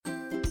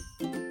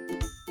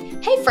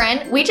Hey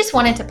friend, we just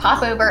wanted to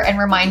pop over and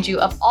remind you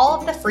of all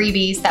of the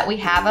freebies that we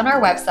have on our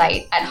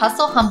website at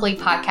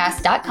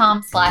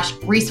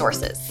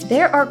hustlehumblypodcast.com/resources.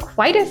 There are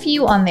quite a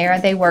few on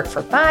there. They work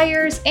for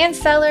buyers and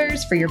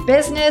sellers, for your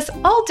business,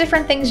 all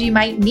different things you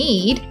might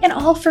need, and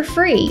all for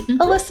free.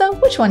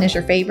 Alyssa, which one is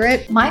your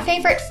favorite? My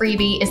favorite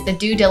freebie is the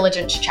due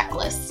diligence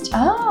checklist.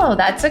 Oh,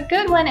 that's a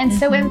good one and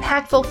so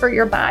impactful for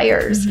your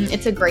buyers.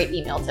 It's a great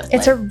email template.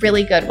 It's a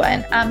really good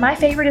one. My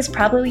favorite is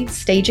probably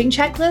staging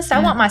checklist.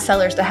 I want my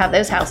sellers to have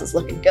those houses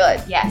looking good.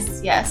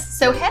 Yes.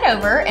 So head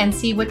over and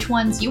see which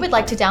ones you would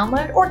like to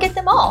download or get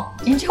them all.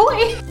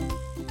 Enjoy.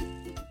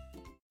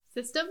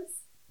 Systems?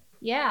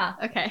 Yeah.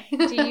 Okay.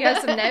 Do you have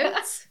some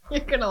notes?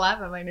 You're going to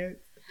laugh at my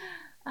notes.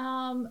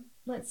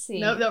 Let's see.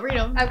 Nope, don't read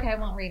them. Okay, I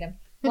won't read them.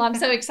 Well, I'm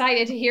so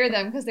excited to hear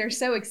them because they're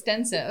so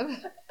extensive.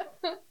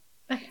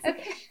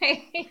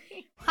 Okay.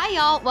 Hi,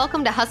 y'all.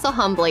 Welcome to Hustle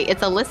Humbly.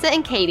 It's Alyssa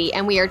and Katie,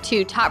 and we are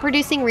two top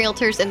producing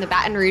realtors in the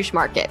Baton Rouge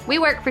market. We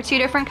work for two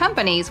different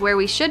companies where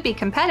we should be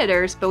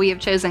competitors, but we have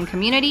chosen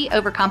community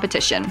over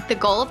competition. The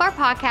goal of our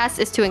podcast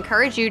is to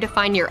encourage you to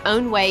find your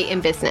own way in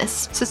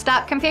business. So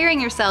stop comparing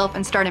yourself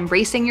and start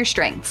embracing your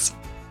strengths.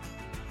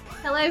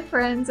 Hello,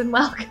 friends, and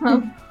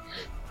welcome.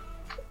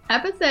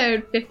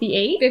 Episode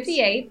 58.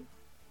 58.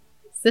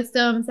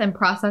 Systems and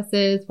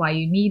processes, why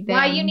you need them.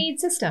 Why you need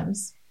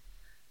systems.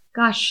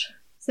 Gosh,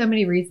 so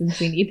many reasons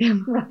we need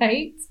them.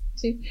 Right?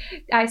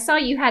 I saw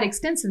you had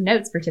extensive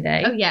notes for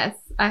today. Oh, yes.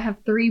 I have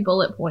 3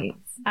 bullet points.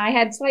 I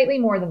had slightly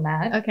more than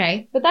that.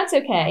 Okay. But that's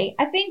okay.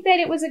 I think that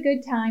it was a good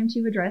time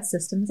to address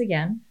systems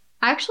again.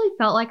 I actually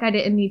felt like I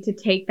didn't need to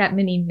take that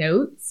many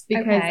notes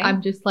because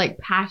I'm just like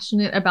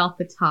passionate about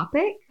the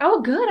topic.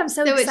 Oh, good. I'm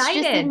so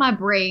excited. It's just in my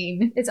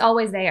brain. It's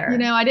always there. You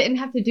know, I didn't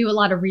have to do a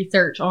lot of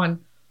research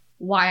on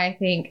why I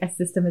think a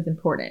system is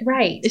important.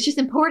 Right. It's just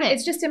important.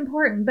 It's just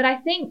important. But I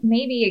think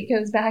maybe it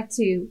goes back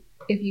to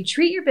if you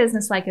treat your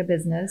business like a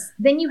business,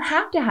 then you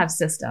have to have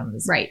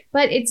systems. Right.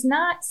 But it's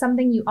not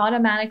something you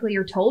automatically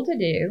are told to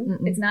do.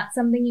 Mm-mm. It's not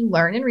something you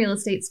learn in real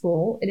estate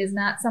school. It is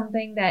not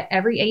something that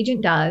every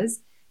agent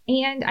does.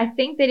 And I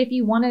think that if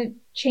you want to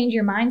change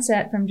your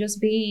mindset from just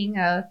being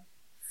a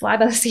fly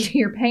by the seat of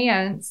your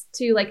pants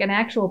to like an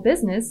actual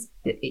business,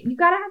 you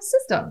got to have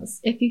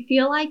systems. If you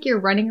feel like you're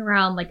running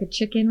around like a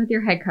chicken with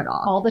your head cut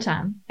off All the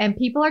time. and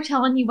people are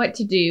telling you what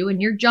to do and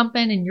you're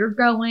jumping and you're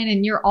going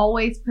and you're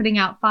always putting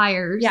out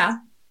fires, Yeah.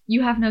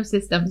 you have no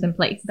systems in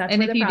place. That's and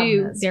where if the you problem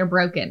do, is. they're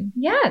broken.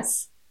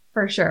 Yes,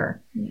 for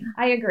sure. Yeah.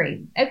 I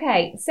agree.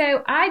 Okay,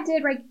 so I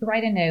did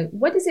write a note.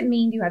 What does it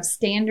mean to have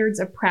standards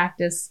of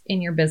practice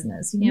in your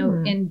business? You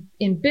know,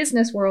 in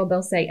business world,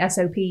 they'll say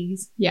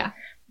SOPs. Yeah.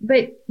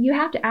 But you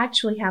have to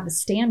actually have a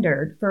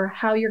standard for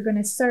how you're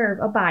going to serve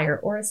a buyer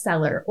or a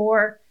seller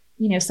or,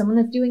 you know, someone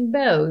that's doing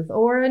both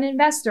or an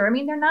investor. I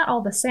mean, they're not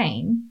all the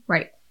same.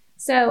 Right.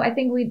 So I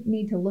think we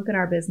need to look at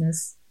our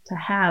business to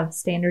have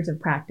standards of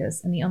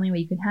practice. And the only way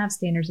you can have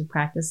standards of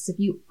practice is if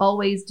you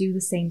always do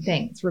the same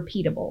thing. It's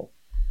repeatable.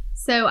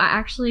 So I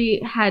actually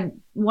had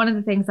one of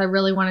the things I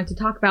really wanted to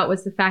talk about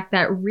was the fact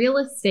that real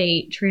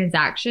estate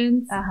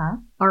transactions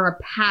are a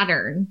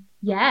pattern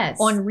Yes.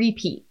 on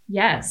repeat.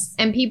 Yes.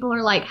 And people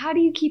are like, how do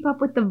you keep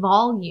up with the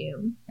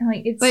volume? And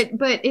like it's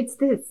But it's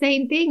the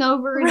same thing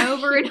over and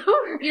over and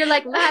over. you're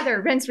like lather,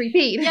 rinse,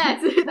 repeat.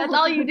 Yes, that's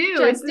all you do.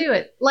 Just do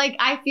it. Like,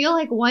 I feel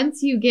like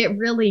once you get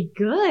really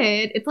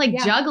good, it's like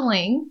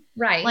juggling.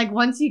 Right. Like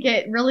once you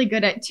get really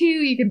good at 2,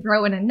 you can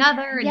throw in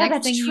another. And yeah,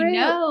 next that's thing true. you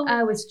know,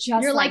 Oh, it's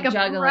just you're like a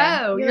juggling.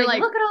 pro. You're like,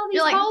 look at all these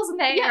you're like, balls in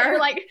there. yeah, you're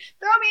like,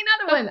 throw me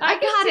another one. I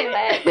got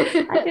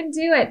it. I can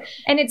do it.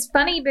 And it's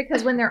funny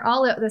because when they're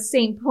all at the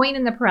same point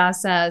in the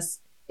process,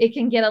 it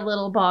can get a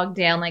little bogged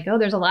down. Like, oh,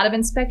 there's a lot of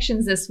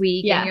inspections this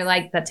week. Yes. And you're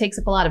like, that takes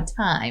up a lot of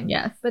time.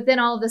 Yes. But then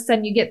all of a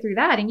sudden you get through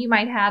that and you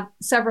might have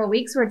several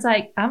weeks where it's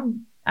like,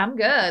 I'm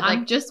good.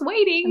 I'm just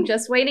waiting. I'm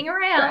just waiting for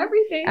around.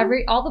 everything.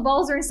 All the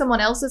balls are in someone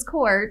else's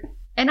court.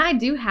 And I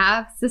do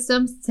have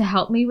systems to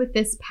help me with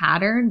this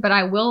pattern, but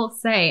I will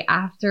say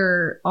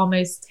after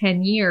almost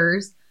 10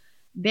 years,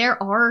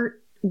 there are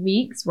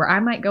weeks where I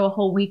might go a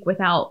whole week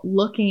without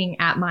looking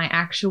at my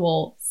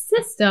actual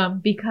system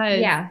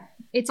because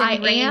it's I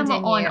ingrained am in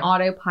on you.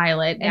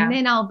 autopilot. Yeah. And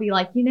then I'll be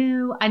like,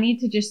 I need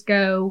to just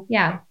go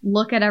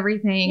look at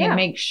everything and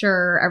make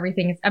sure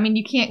everything is, I mean,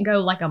 you can't go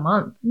like a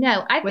month.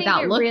 No, I think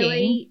without it looking.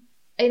 really,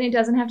 and it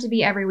doesn't have to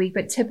be every week,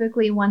 but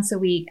typically once a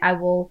week, I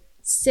will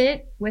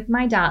sit with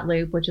my dot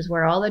loop, which is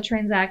where all the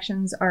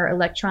transactions are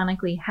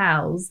electronically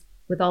housed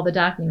with all the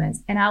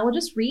documents. And I will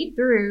just read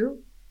through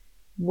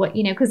what,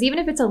 because even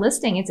if it's a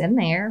listing, it's in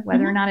there,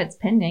 whether or not it's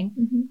pending.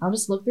 I'll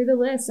just look through the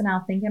list and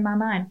I'll think in my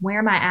mind, where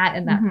am I at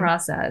in that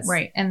process?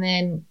 Right. And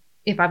then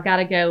if I've got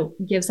to go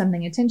give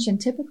something attention,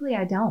 typically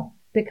I don't.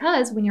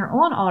 Because when you're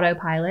on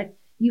autopilot,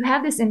 you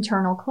have this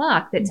internal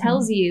clock that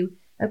tells you,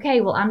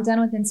 okay, well, I'm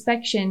done with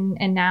inspection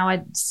and now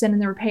I send in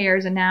the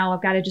repairs and now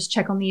I've got to just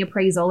check on the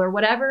appraisal or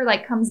whatever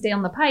like comes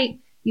down the pipe.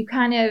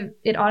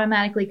 It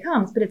automatically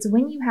comes. But it's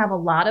when you have a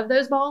lot of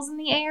those balls in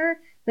the air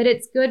that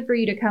it's good for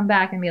you to come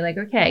back and be like,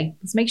 okay,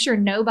 let's make sure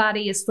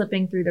nobody is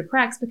slipping through the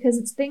cracks, because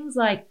it's things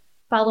like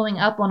following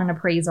up on an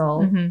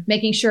appraisal, Mhm.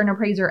 making sure an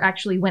appraiser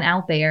actually went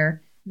out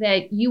there,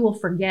 that you will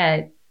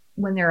forget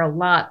when there are a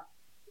lot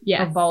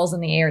Yes. of balls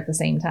in the air at the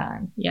same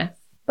time. Yes.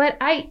 But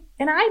I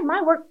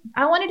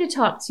wanted to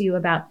talk to you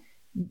about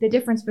the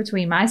difference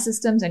between my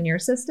systems and your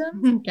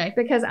systems, Okay.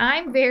 because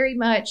I'm very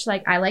much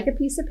like, I like a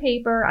piece of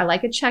paper. I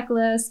like a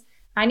checklist.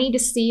 I need to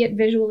see it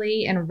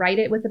visually and write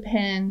it with a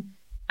pen.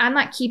 I'm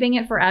not keeping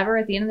it forever.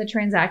 At the end of the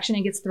transaction,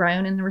 it gets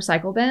thrown in the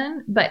recycle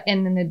bin,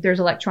 and then there's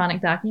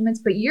electronic documents,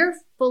 but you're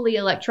fully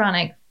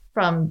electronic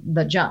from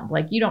the jump.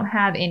 Like, you don't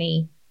have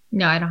any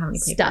No, I don't have any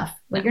paper. stuff.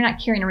 Like, you're not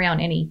carrying around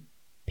any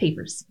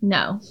papers.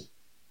 No.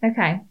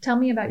 Okay. Tell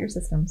me about your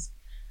systems.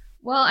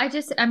 Well,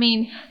 I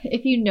mean,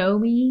 if you know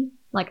me,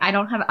 like I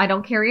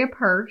don't carry a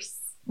purse.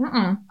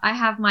 I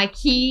have my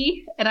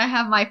key and I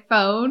have my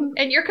phone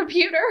And your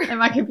computer. and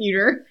my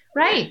computer.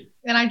 Right.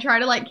 And I try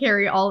to like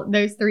carry all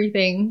those three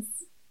things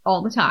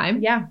all the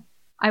time. Yeah.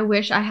 I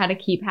wish I had a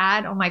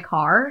keypad on my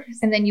car.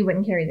 And then you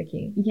wouldn't carry the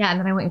key. Yeah, and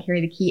then I wouldn't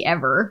carry the key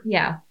ever.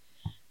 Yeah.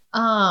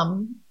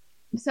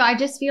 So I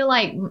just feel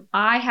like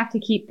I have to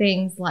keep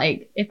things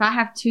like, if I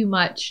have too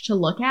much to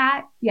look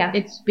at, Yeah.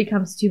 it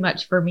becomes too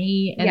much for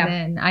me. And Yeah.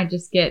 then I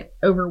just get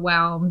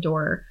overwhelmed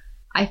or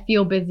I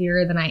feel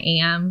busier than I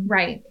am.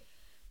 Right.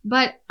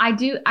 But I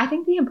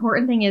think the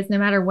important thing is, no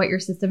matter what your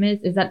system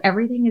is that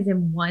everything is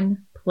in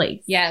one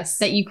place. Yes.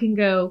 That you can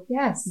go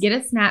Yes. get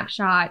a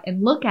snapshot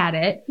and look at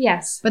it.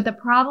 Yes. But the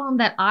problem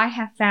that I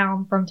have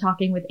found from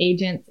talking with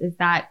agents is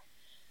that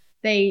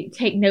they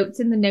take notes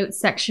in the notes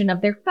section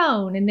of their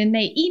phone, and then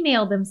they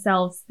email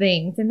themselves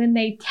things, and then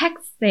they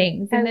text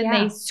things, and then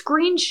they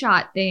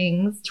screenshot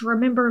things to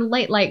remember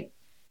late. Like,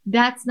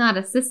 that's not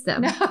a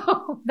system.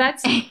 No,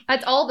 that's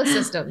all the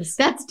systems.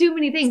 That's too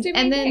many things. Too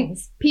many and then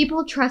things.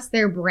 people trust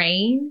their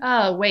brain.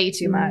 Oh, way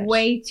too much.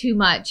 Way too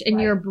much. And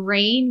Right. your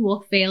brain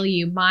will fail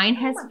you. Mine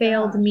has my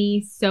failed gosh.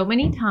 me so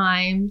many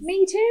times.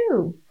 Me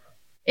too.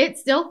 It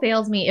still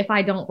fails me if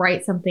I don't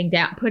write something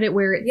down, put it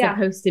where it's Yeah.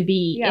 supposed to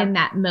be Yeah. in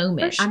that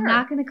moment. For I'm sure.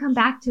 not going to come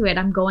back to it.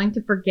 I'm going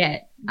to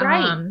forget.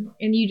 Right.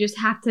 And you just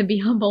have to be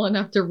humble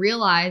enough to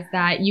realize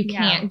that you Yeah.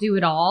 can't do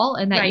it all,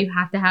 and that Right. you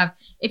have to have,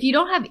 if you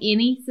don't have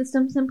any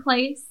systems in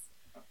place,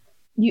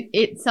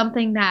 it's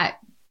something that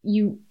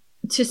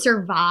to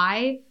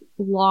survive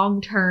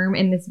long term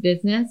in this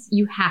business,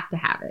 you have to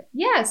have it.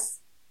 Yes.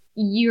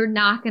 You're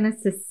not going to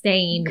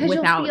sustain Because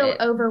you'll without feel it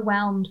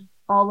overwhelmed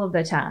all of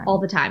the time. all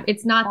the time.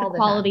 It's not All the the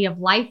quality of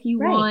life you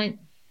Right. want.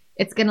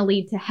 It's going to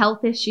lead to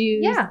health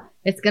issues. Yeah.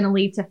 It's going to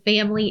lead to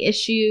family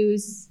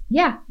issues.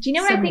 Yeah. Do you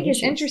know what So I think many is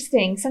issues.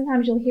 interesting?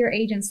 Sometimes you'll hear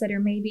agents that are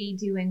maybe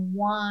doing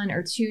 1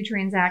 or 2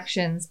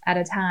 transactions at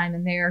a time,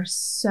 and they're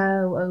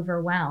so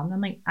overwhelmed. I'm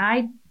like,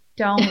 I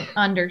don't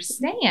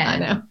understand. I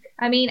know.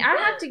 I mean, I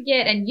have to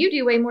get, and you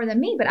do way more than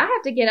me, but I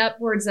have to get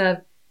upwards of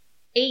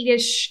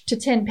 8-ish to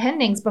 10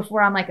 pendings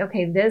before I'm like,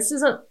 okay, this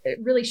is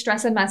really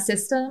stressing my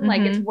system.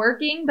 Like, it's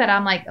working, but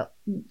I'm like,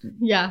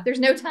 Yeah. there's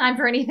no time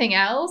for anything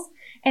else.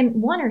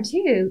 And 1 or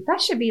 2, that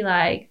should be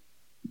like,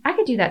 I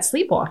could do that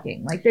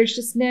sleepwalking. Like, there's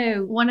just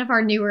no. One of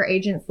our newer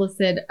agents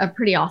listed a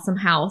pretty awesome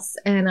house,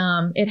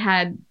 and it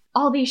had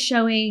all these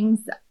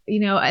showings,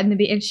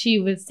 and she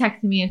was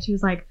texting me and she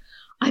was like,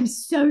 I'm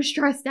so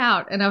stressed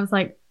out. And I was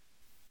like,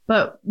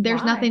 but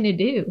there's Why? nothing to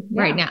do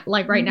right now.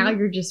 Like right now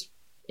you're just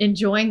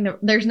enjoying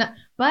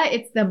but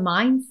it's the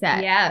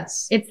mindset.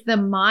 Yes. It's the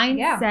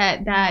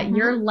mindset that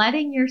you're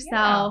letting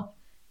yourself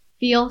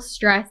feel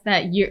stressed,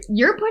 that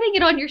you're putting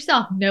it on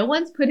yourself. No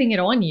one's putting it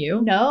on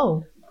you.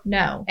 No.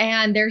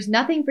 And there's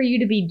nothing for you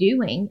to be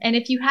doing. And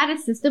if you had a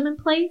system in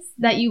place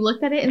that you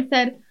looked at it and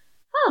said,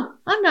 oh,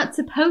 I'm not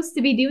supposed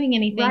to be doing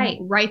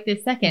anything right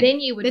this second. Then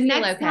you would the feel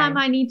next okay. time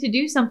I need to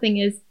do something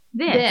is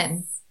this.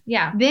 Then.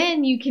 Yeah.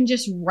 Then you can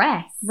just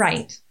rest.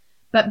 Right.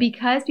 But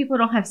because people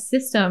don't have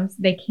systems,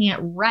 they can't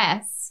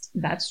rest.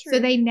 That's true. So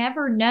they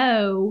never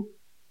know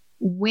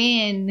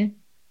when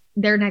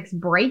their next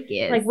break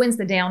is. like, when's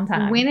the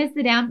downtime? When is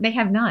the down? They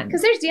have none.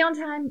 Because there's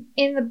downtime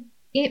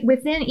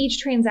within each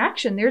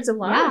transaction. There's a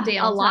lot of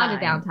downtime. a lot of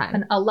downtime.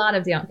 And a lot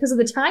of downtime because of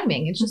the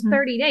timing. It's just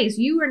 30 days.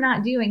 You are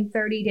not doing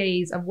 30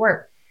 days of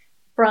work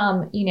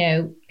from,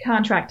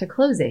 contract to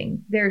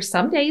closing. There's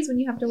some days when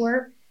you have to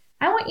work.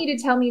 I want you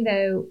to tell me,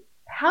 though,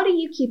 how do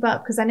you keep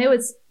up? Because I know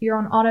you're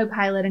on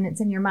autopilot and it's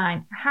in your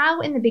mind.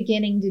 How in the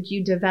beginning did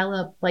you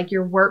develop like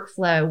your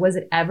workflow? Was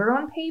it ever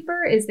on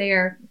paper? Is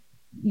there,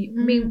 I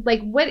mean,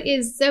 like, what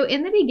is? So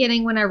in the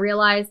beginning, when I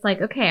realized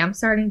like, okay, I'm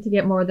starting to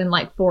get more than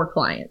like 4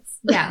 clients.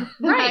 Yeah.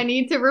 I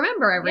need to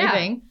remember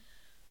everything.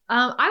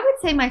 I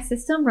would say my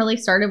system really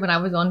started when I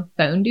was on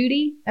phone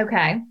duty.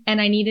 Okay. And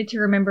I needed to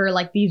remember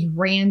like these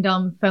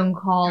random phone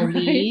call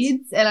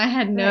leads. And I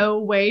had no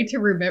way to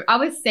remember. I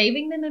was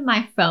saving them in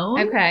my phone.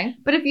 Okay.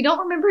 But if you don't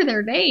remember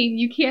their name,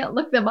 you can't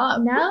look them up.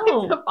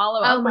 No. To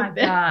follow up Oh my with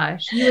them.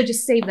 gosh. You would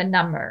just save the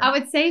number. I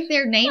would save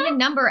their name and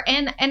number.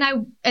 And then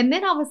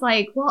I was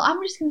like, well,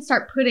 I'm just going to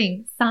start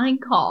putting sign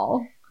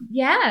call.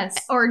 Yes.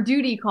 Or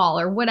duty call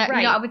or whatever.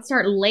 Right. I would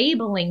start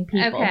labeling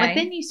people. Okay. But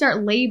then you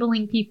start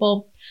labeling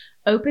people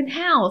open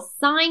house,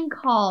 sign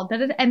call,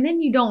 and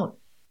then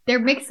they're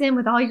mixed in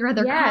with all your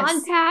other Yes.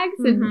 contacts.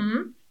 And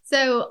Mhm.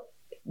 so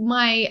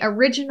my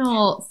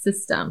original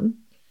system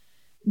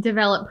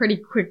developed pretty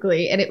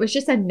quickly, and it was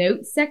just a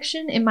notes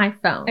section in my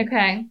phone.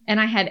 Okay.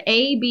 And I had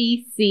A,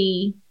 B,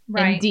 C,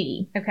 Right. and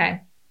D. Okay.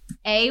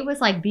 A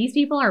was like, these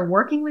people are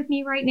working with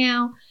me right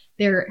now.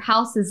 Their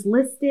house is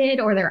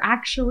listed or they're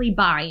actually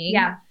buying.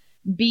 Yeah.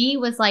 B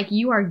was like,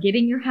 you are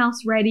getting your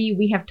house ready.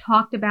 We have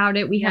talked about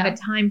it. We have Yeah. a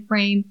time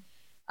frame.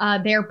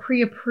 They're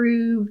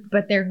pre-approved,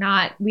 but they're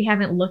not. We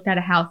haven't looked at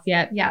a house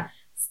yet. Yeah.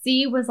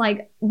 C was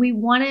like, we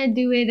want to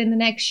do it in the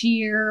next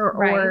year,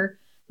 or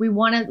we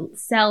want to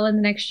sell in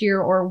the next year,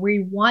 or we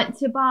want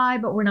to buy,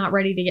 but we're not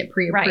ready to get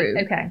pre-approved.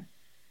 Right. Okay.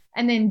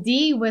 And then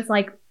D was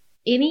like,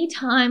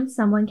 anytime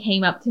someone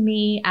came up to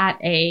me at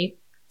a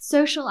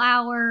social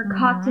hour, Mhm.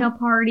 cocktail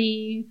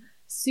party,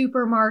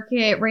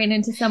 supermarket, ran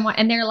into someone,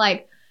 and they're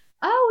like,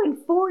 oh, in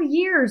 4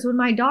 years, when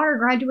my daughter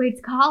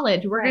graduates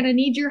college, we're Right. going to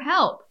need your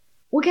help.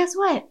 Well, guess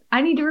what?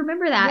 I need to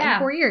remember that Yeah. in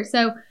 4 years.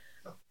 So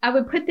I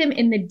would put them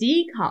in the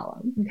D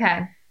column.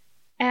 Okay.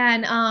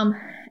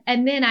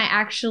 And then I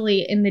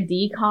actually, in the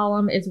D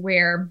column is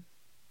where,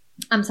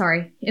 I'm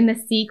sorry, in the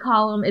C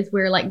column is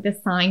where like the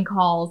sign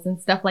calls and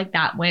stuff like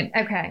that went.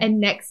 Okay. And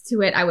next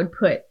to it, I would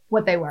put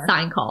what they were.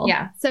 sign calls.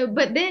 Yeah. So,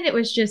 but then it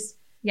was just,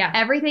 Yeah.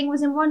 everything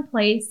was in one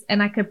place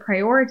and I could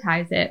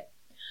prioritize it.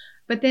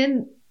 But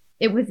then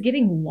it was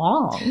getting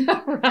long.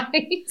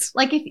 Right.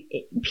 Like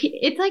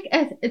it's like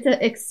it's an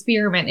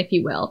experiment, if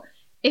you will.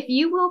 If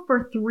you will,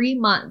 for 3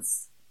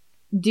 months,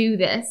 do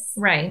this,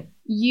 Right.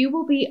 you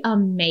will be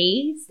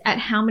amazed at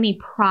how many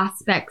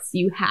prospects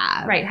you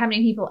have. Right. How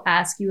many people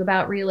ask you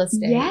about real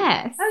estate?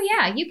 Yes. Oh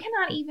yeah. You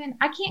cannot even,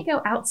 I can't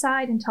go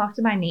outside and talk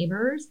to my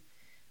neighbors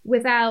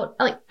without,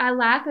 like, I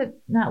laugh at,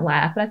 not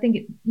laugh, but I think,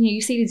 you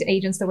see these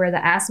agents that wear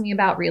the ask me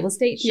about real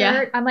estate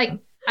shirt. Yeah. I'm like,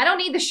 I don't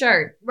need the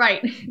shirt.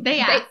 Right. They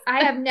ask.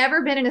 I have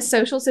never been in a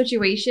social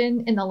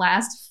situation in the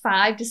last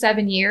 5 to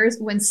 7 years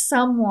when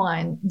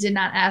someone did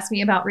not ask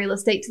me about real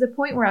estate, to the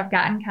point where I've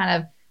gotten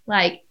kind of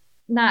like,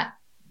 not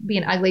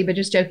being ugly, but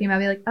just joking about,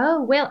 be like,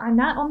 oh, well, I'm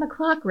not on the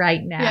clock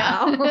right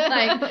now. Yeah.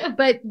 Like,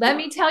 but let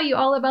me tell you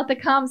all about the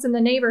comps in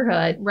the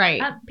neighborhood.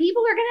 Right.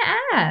 People are going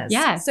to ask.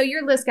 Yes. So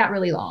your list got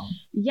really long.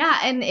 Yeah.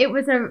 And it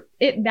was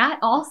that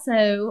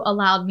also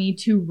allowed me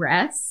to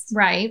rest,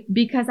 Right.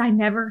 because I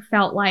never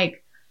felt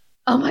like,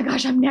 oh my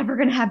gosh, I'm never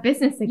going to have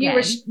business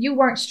again. You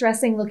weren't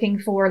stressing looking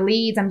for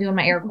leads. I'm doing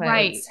my air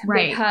quotes.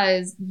 Right.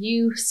 Because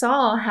you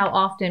saw how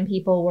often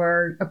people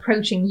were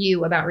approaching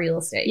you about real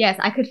estate. Yes,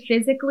 I could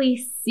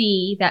physically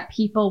see that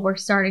people were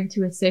starting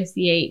to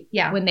associate.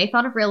 Yeah. When they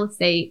thought of real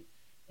estate,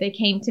 they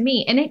came to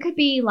me. And it could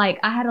be like,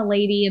 I had a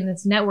lady in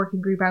this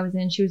networking group I was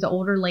in. She was an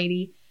older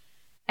lady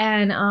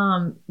and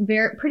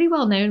pretty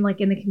well known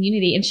like in the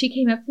community. And she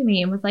came up to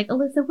me and was like,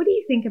 Alyssa, what do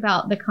you think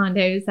about the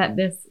condos at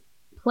this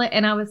place?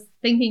 And I was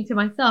thinking to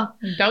myself,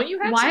 Don't you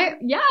have why are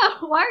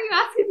you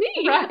asking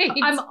me? Right.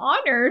 I'm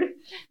honored.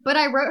 But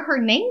I wrote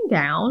her name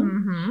down.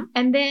 Mm-hmm.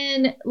 And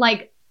then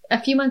like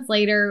a few months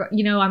later,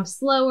 I'm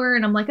slower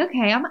and I'm like,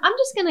 okay, I'm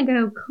just going to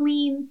go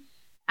clean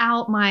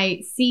out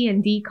my C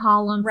and D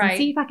columns Right. and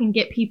see if I can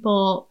get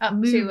people Up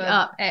moved to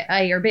up.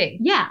 A or B.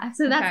 Yeah.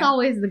 So that's Okay.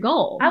 always the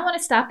goal. I want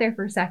to stop there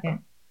for a second.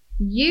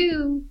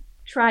 You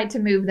tried to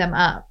move them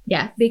up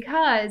yes.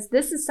 because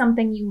this is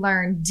something you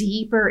learn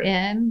deeper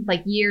in,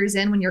 like years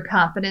in, when your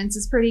confidence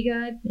is pretty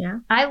good. Yeah.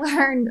 I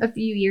learned a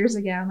few years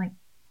ago, I'm like,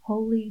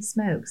 holy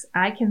smokes,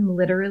 I can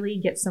literally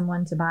get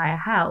someone to buy a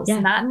house.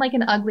 Yes. Not in like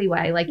an ugly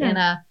way, like Yeah. in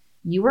a,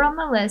 you were on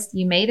the list,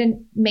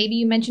 maybe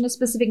you mentioned a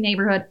specific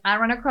neighborhood. I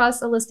run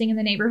across a listing in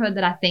the neighborhood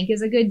that I think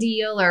is a good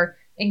deal or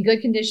in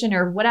good condition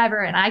or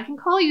whatever. And I can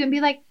call you and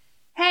be like,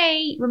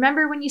 hey,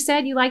 remember when you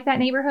said you like that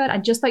neighborhood? I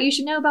just thought you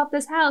should know about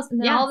this house. And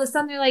then Yes. all of a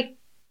sudden they're like,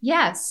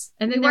 yes.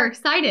 And then we they're were-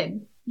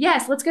 excited.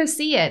 yes, let's go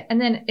see it.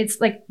 And then it's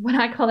like, when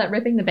I call that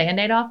ripping the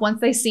Band-Aid off, once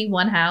they see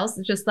one house,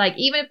 it's just like,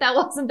 even if that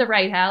wasn't the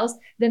right house,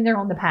 then they're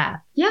on the path.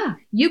 Yeah.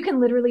 You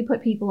can literally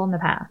put people on the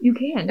path. You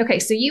can. Okay,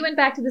 so you went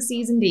back to the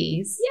C's and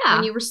D's Yeah.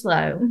 when you were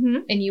slow, hmm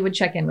and you would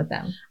check in with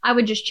them. I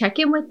would just check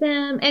in with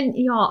them. And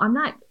y'all,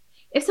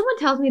 if someone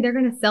tells me they're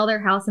going to sell their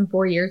house in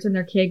 4 years when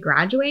their kid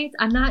graduates,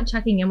 I'm not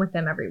checking in with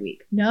them every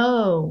week.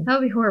 No. That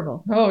would be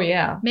horrible. Oh,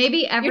 yeah.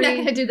 Maybe You're not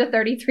going to do the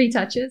 33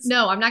 touches?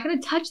 No, I'm not going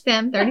to touch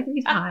them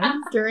 33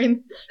 times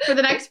for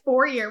the next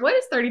 4 years. What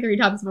is 33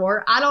 times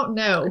 4? I don't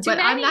know, Too but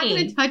I'm not many.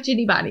 going to touch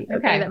anybody.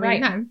 Okay, that many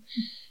right. times.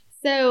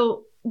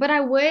 So, but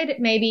I would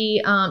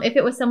maybe, if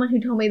it was someone who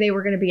told me they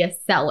were going to be a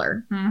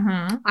seller,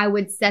 Mm-hmm. I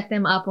would set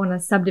them up on a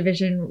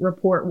subdivision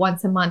report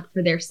once a month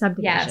for their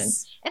subdivision.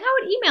 Yes. And I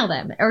would email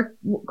them or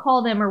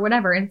call them or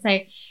whatever and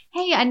say,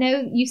 hey, I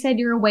know you said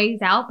you're a ways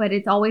out, but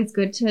it's always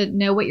good to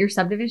know what your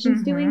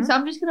subdivision's Mhm. doing. So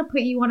I'm just going to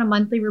put you on a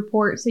monthly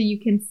report so you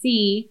can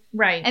see.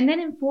 Right. And then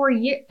in 4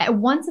 years,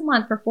 once a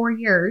month for 4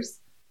 years,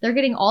 they're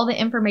getting all the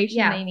information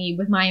Yeah. they need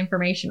with my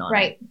information on it.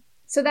 right.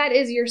 So that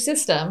is your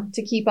system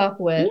to keep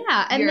up with.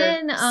 Yeah, and your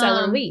then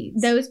seller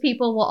leads. those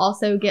people will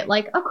also get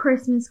like a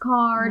Christmas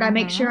card. I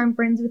make Mhm. sure I'm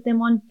friends with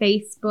them on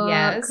Facebook.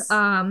 Yes.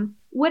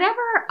 whatever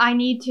I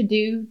need to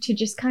do to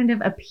just kind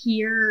of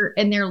appear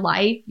in their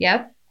life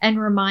Yep. and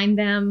remind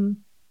them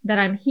that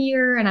I'm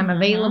here and I'm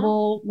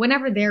available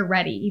whenever they're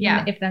ready,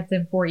 even if that's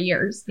in 4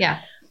 years. Yeah.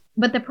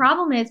 But the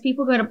problem is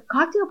people go to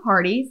cocktail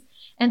parties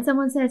and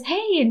someone says,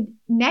 hey, and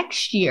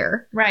next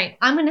year Right.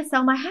 I'm going to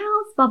sell my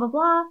house, blah, blah,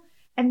 blah.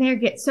 And they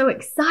get so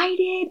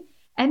excited.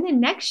 And then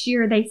next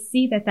year they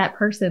see that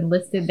person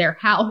listed their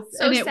house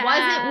So and it sad.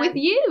 wasn't with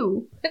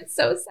you. It's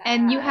so sad.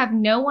 And you have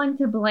no one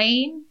to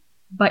blame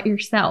but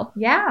yourself.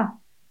 Yeah.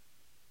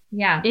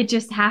 Yeah. It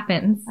just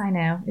happens. I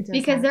know. It does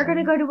Because they're going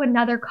to happen. go to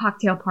another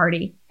cocktail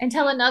party. and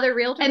tell another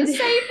realtor And, the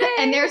same thing.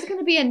 and there's going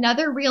to be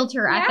another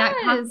realtor at that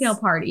Yes. cocktail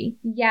party.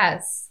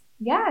 Yes.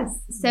 Yes.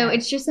 So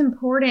it's just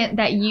important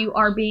that you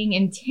are being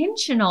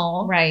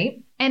intentional.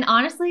 right. And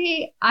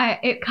honestly,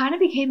 it kind of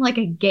became like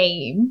a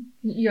game.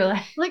 You're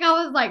like, Like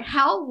I was like,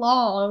 how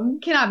long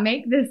can I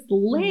make this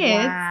list?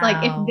 Wow.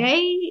 Like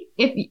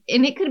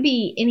and it could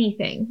be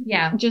anything.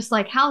 Yeah. Just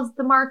like, how's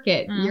the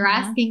market? You're Mhm.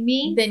 asking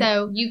me. then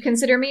So you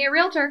consider me a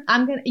realtor.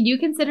 you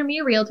consider me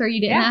a realtor.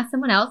 You didn't Yeah. ask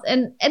someone else.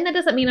 And that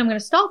doesn't mean I'm going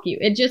to stalk you.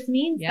 It just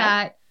means Yeah.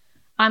 that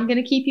I'm going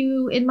to keep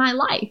you in my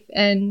life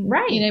and,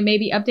 Right.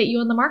 maybe update you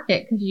on the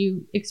market because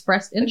you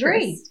expressed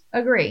interest.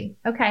 Agree.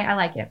 Okay. I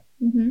like it.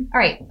 Mm-hmm. All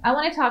right. I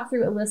want to talk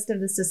through a list of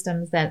the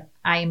systems that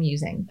I am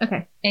using.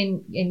 Okay.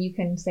 And you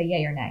can say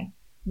yay or nay.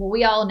 Well,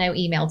 we all know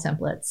email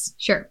templates.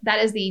 Sure.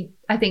 That is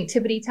I think,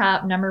 tippity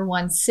top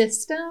 #1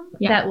 system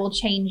that will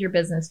change your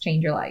business,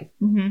 change your life.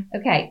 Mm-hmm.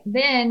 Okay.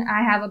 Then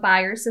I have a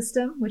buyer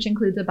system, which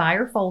includes a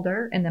buyer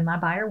folder and then my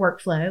buyer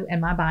workflow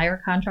and my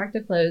buyer contract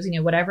to close,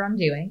 whatever I'm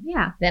doing.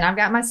 Yeah. Then I've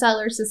got my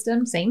seller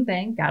system, same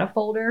thing, got a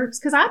folder. It's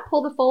because I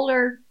pull the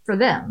folder for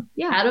them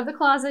Yeah. out of the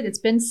closet. It's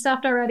been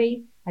stuffed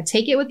already. I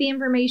take it with the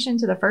information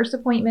to the first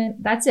appointment.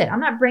 That's it. I'm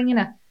not bringing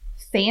a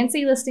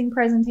fancy listing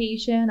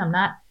presentation.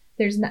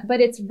 But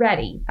it's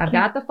ready. I've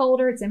got the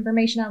folder. It's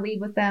information I leave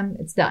with them.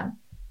 It's done.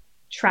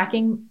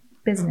 Tracking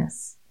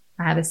business.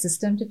 I have a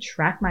system to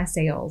track my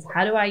sales.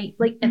 How do I,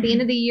 at the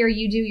end of the year,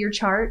 you do your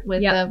chart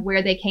with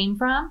where they came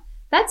from.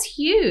 That's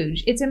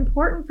huge. It's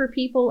important for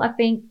people, I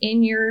think,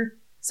 in your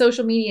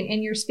social media and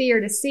in your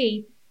sphere to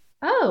see,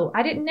 oh,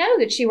 I didn't know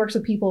that she works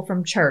with people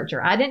from church,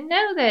 or I didn't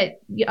know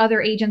that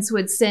other agents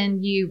would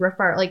send you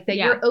that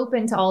you're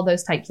open to all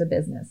those types of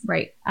business.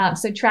 Right.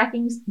 So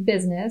tracking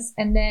business,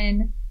 and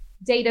then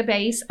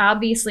database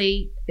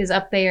obviously is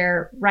up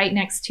there right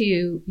next to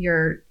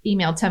your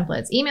email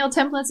templates. Email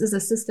templates is a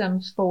system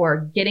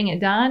for getting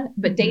it done,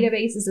 but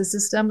database is a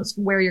system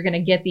where you're going to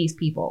get these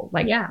people.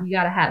 You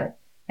got to have it.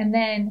 And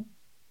then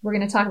we're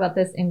going to talk about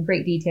this in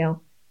great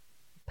detail.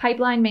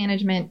 Pipeline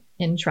management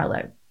in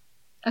Trello.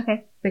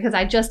 Okay. Because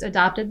I just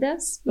adopted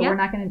this, but we're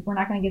not going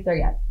to get there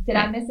yet. Did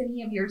I Okay. miss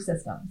any of your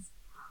systems?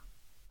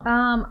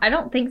 I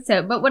don't think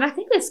so. But what I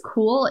think is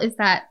cool is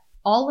that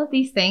all of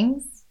these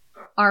things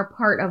are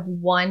part of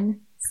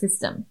one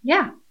system.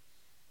 Yeah.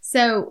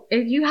 So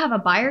if you have a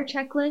buyer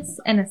checklist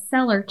and a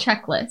seller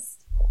checklist,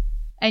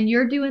 and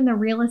you're doing the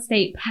real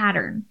estate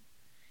pattern,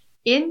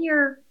 in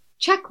your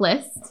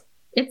checklist,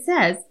 it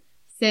says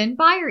send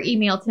buyer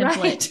email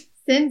template, Right.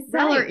 send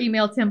seller Right.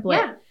 email template,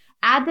 Yeah.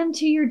 add them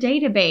to your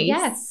database.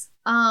 Yes.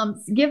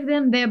 Give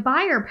them the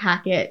buyer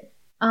packet,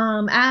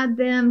 add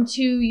them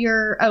to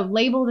your,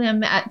 label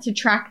them to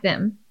track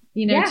them,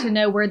 Yeah. to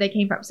know where they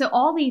came from. So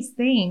all these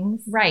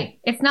things, Right.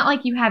 it's not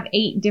like you have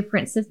 8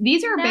 different systems.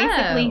 These are No.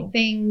 basically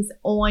things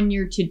on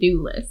your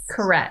to-do list.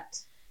 Correct.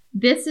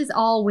 This is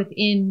all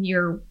within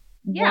your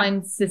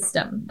one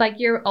system. Like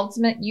your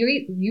ultimate,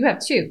 you have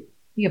 2.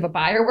 You have a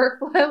buyer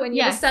workflow and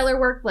you have a Yes. seller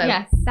workflow.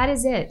 Yes. That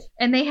is it.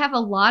 And they have a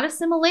lot of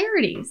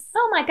similarities.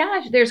 Oh my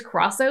gosh, there's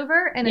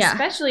crossover. And Yeah.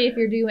 especially if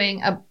you're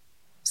doing a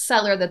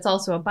seller that's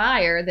also a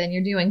buyer, then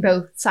you're doing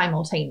both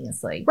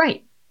simultaneously.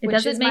 Right. It Which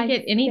doesn't is make my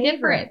it any favorite.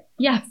 different.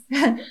 Yes.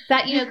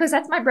 That, because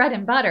that's my bread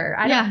and butter.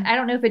 I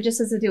don't know if it just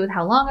has to do with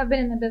how long I've been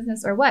in the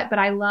business or what, but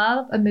I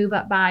love a move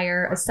up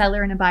buyer, a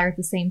seller and a buyer at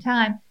the same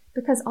time,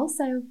 because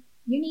also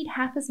you need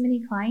half as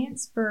many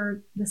clients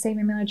for the same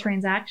amount of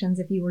transactions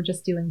if you were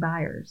just doing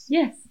buyers.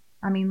 Yes.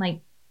 I mean,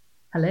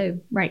 hello.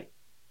 Right.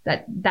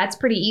 That's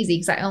pretty easy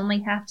because I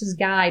only have to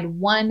guide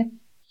one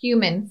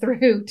human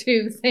through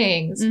 2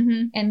 things.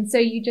 Mm-hmm. And so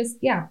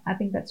I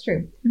think that's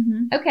true.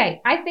 Mm-hmm.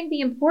 Okay. I think the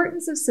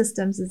importance of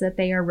systems is that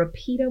they are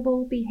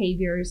repeatable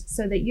behaviors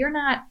so that you're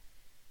not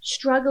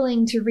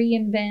struggling to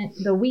reinvent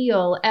the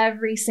wheel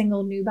every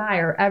single new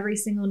buyer, every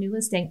single new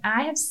listing.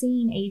 I have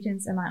seen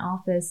agents in my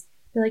office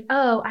be like,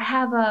 oh, I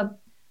have a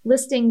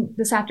listing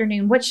this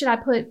afternoon. What should I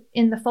put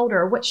in the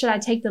folder? What should I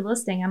take the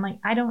listing? I'm like,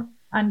 I don't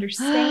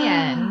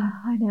understand.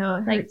 I know.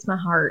 It hurts my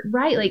heart.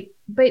 Right.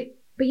 But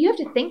you have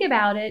to think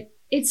about it.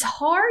 It's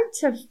hard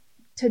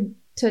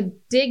to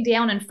dig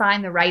down and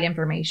find the right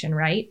information,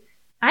 right?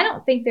 I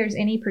don't think there's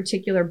any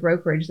particular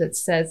brokerage that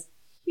says,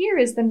 here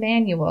is the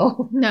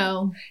manual.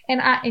 No.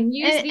 And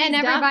use these and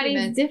everybody's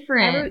documents.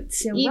 different.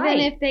 Even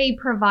if they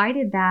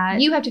provided that.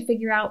 You have to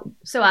figure out.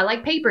 So I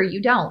like paper.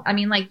 You don't. I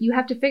mean, you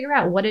have to figure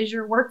out what is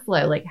your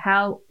workflow?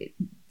 How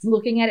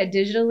looking at it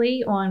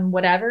digitally on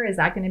whatever, is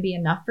that going to be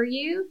enough for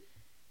you?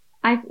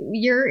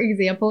 Your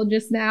example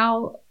just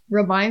now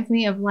reminds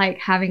me of like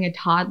having a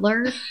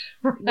toddler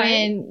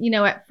when,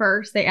 at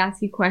first they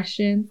ask you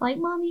questions like,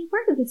 Mommy,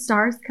 where do the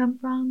stars come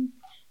from?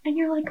 And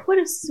you're like, what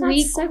a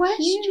sweet so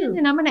question. cute.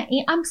 And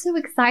I'm so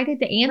excited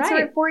to answer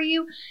Right. it for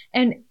you.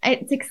 And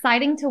it's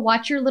exciting to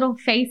watch your little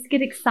face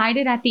get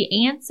excited at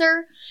the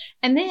answer.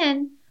 And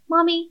then,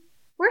 Mommy,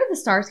 where do the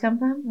stars come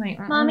from? Like,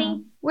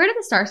 Mommy, where do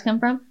the stars come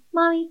from?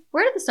 Mommy,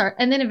 where do the stars?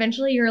 And then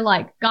eventually you're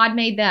like, God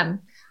made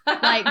them.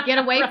 Like, get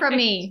away from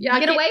me. Yeah,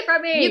 Get away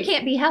from me. You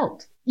can't be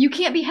helped. You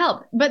can't be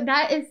helped. But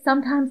that is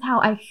sometimes how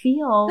I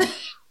feel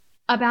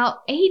about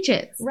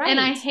agents. Right.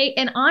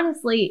 And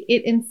honestly,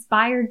 it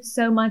inspired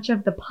so much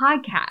of the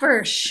podcast.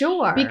 For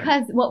sure.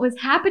 Because what was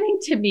happening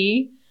to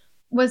me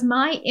was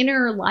my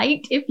inner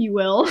light, if you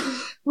will,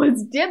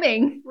 was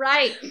dimming.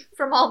 Right.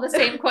 From all the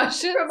same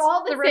questions. From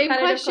all the same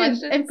repetitive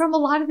questions. And from a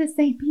lot of the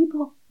same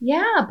people.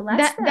 Yeah,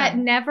 bless them. That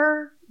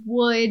never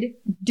would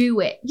do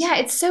it. Yeah,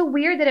 it's so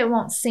weird that it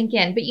won't sink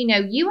in. But you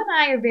and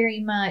I are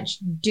very much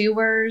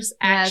doers,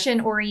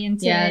 action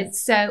oriented.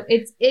 Yes. So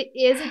it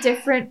is a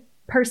different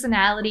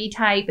personality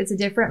type. It's a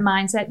different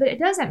mindset. But it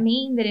doesn't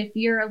mean that if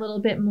you're a little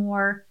bit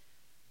more,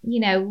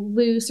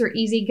 loose or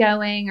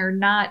easygoing or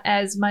not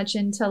as much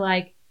into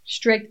like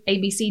strict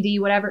ABCD,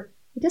 whatever,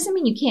 it doesn't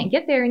mean you can't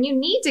get there. And you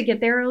need to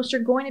get there or else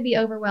you're going to be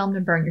overwhelmed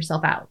and burn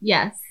yourself out.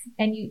 Yes.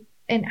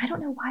 And I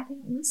don't know why they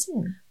don't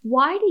listen.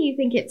 Why do you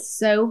think it's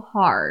so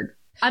hard?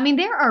 I mean,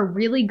 there are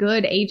really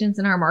good agents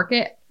in our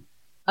market.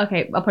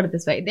 Okay, I'll put it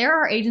this way. There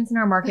are agents in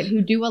our market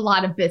who do a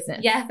lot of business.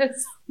 Yes.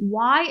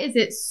 Why is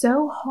it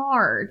so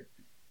hard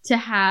to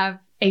have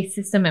a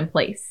system in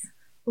place?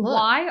 Look.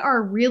 Why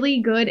are really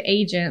good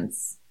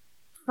agents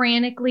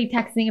frantically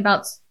texting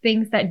about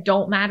things that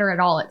don't matter at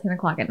all at 10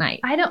 o'clock at night?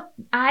 I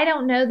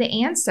don't know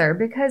the answer,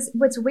 because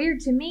what's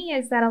weird to me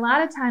is that a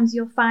lot of times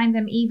you'll find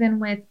them even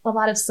with a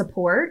lot of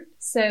support.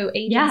 So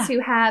agents who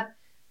have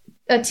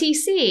a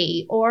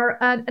TC or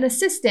an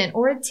assistant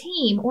or a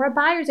team or a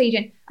buyer's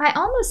agent, I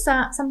almost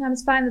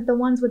sometimes find that the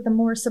ones with the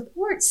more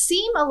support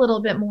seem a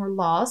little bit more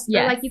lost.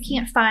 Yes. Or like you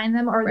can't find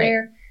them, or Right.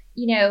 they're,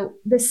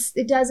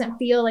 it doesn't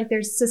feel like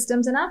there's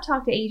systems. And I've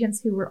talked to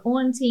agents who were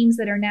on teams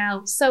that are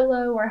now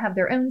solo or have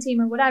their own team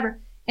or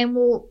whatever. And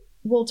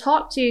we'll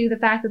talk to the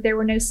fact that there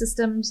were no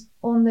systems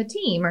on the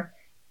team. Or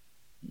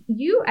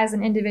you as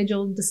an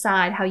individual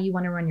decide how you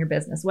want to run your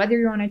business, whether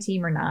you're on a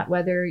team or not,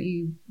 whether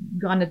you've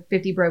gone to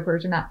 50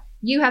 brokers or not.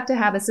 You have to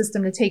have a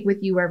system to take with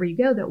you wherever you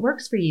go that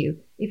works for you.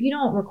 If you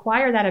don't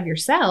require that of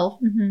yourself,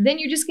 then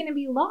you're just going to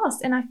be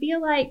lost. And I feel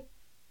like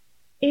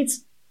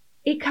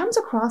it comes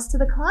across to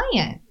the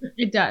client.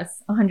 It does,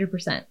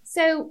 100%.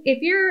 So if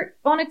you're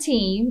on a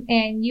team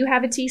and you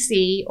have a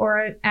TC or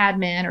an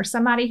admin or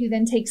somebody who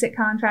then takes it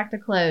contract to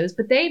close,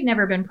 but they've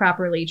never been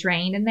properly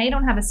trained and they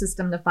don't have a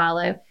system to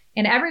follow,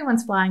 and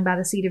everyone's flying by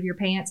the seat of your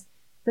pants,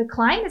 the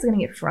client is going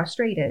to get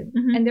frustrated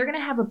and they're going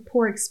to have a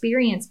poor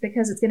experience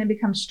because it's going to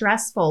become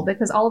stressful,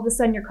 because all of a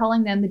sudden you're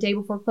calling them the day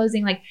before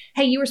closing like,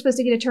 hey, you were supposed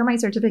to get a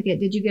termite certificate.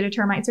 Did you get a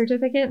termite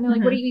certificate? And they're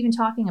like, what are you even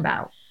talking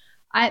about?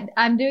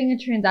 I'm doing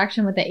a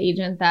transaction with an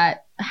agent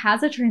that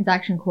has a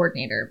transaction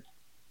coordinator.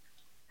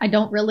 I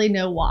don't really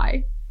know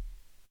why,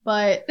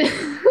 but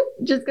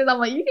just because I'm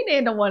like, you can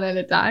handle one at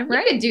a time,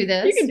 right? You can do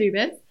this. You can do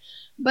this.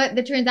 But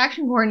the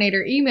transaction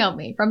coordinator emailed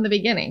me from the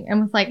beginning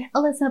and was like,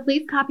 Alyssa,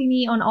 please copy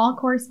me on all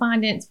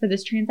correspondence for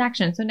this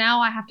transaction. So now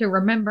I have to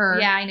remember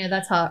Yeah, I know.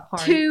 That's hard.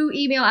 2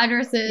 email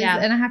addresses Yeah.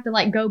 and I have to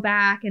like go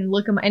back and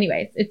look them.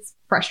 Anyways, it's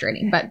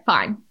frustrating, but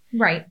fine.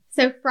 Right.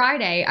 So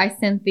Friday, I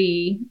sent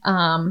the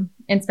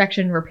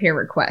inspection repair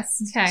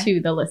request Okay.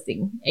 to the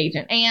listing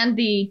agent and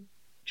the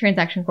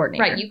transaction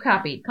coordinator. Right. You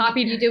copied.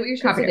 You do what you're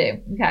supposed Copied to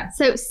do. Okay.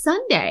 So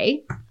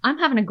Sunday, I'm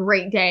having a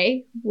great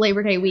day.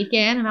 Labor Day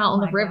weekend. I'm out on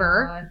the my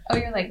river, God. Oh,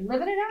 you're like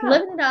living it up.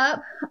 living it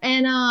up.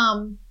 And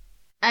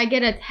I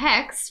get a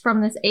text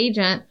from this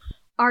agent.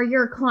 Are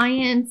your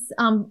clients,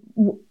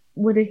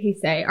 what did he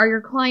say? Are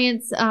your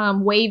clients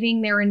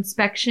waiving their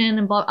inspection?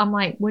 And blah. I'm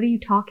like, what are you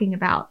talking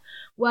about?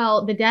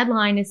 Well, the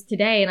deadline is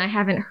today and I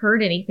haven't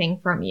heard anything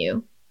from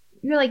you.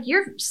 You're like,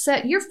 you're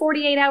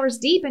 48 hours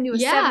deep into a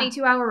Yeah.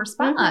 72-hour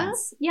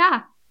response.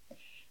 Yeah.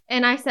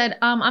 And I said,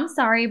 I'm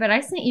sorry, but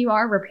I sent you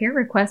our repair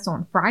request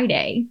on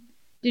Friday.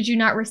 Did you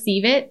not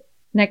receive it?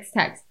 Next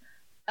text.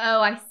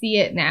 Oh, I see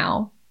it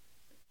now.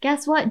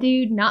 Guess what,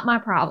 dude? Not my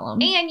problem.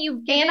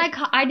 And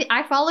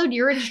I followed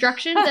your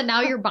instructions and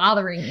now you're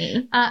bothering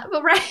me.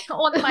 but right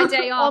on my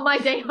day off. On my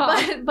day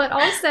off. But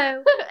also,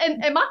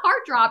 and my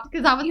heart dropped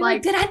because I was you're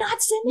like, did I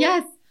not send it?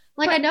 yes.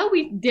 Like, I know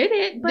we did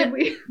it. Did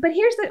we? But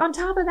here's on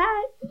top of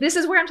that, this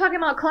is where I'm talking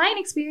about client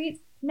experience.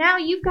 Now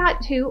you've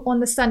got to, on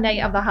the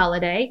Sunday of the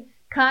holiday,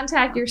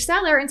 contact your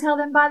seller and tell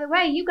them, by the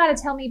way, you got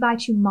to tell me by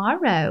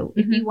tomorrow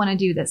if you want to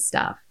do this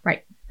stuff.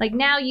 Right. Like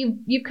now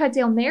you've cut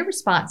down their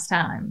response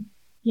time.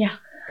 Yeah.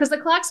 Because the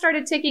clock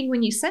started ticking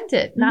when you sent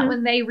it, not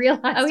when they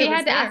realized Oh, he it was had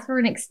to there. ask for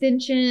an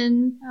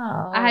extension.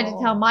 Oh. I had to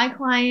tell my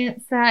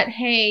clients that,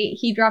 hey,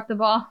 he dropped the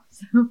ball.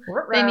 So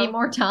they need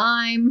more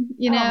time,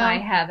 you know. Oh, my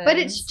heavens. But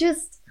it's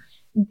just,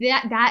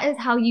 that is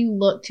how you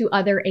look to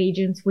other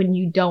agents when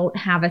you don't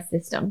have a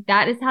system.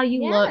 That is how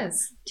you look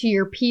to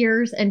your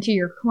peers and to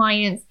your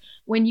clients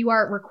when you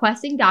are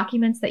requesting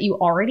documents that you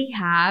already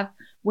have,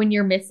 when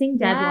you're missing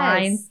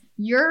deadlines.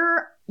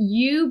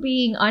 You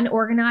being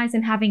unorganized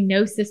and having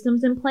no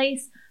systems in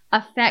place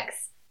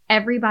affects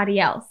everybody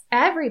else.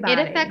 Everybody.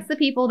 It affects the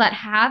people that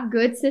have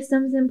good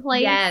systems in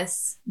place.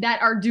 Yes.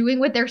 That are doing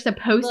what they're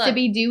supposed to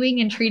be doing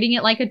and treating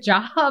it like a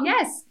job.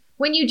 Yes.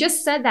 When you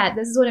just said that,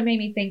 this is what it made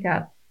me think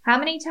of. How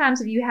many times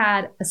have you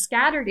had a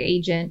scattered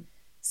agent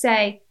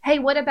say, hey,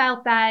 what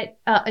about that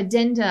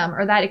addendum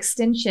or that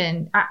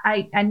extension?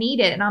 I need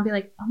it. And I'll be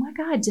like, oh my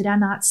God, did I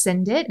not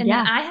send it? And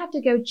then I have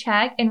to go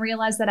check and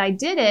realize that I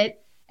did it.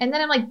 And then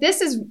I'm like,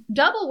 this is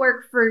double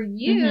work for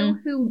you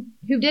who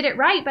did it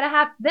right. But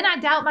then I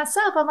doubt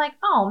myself. I'm like,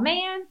 oh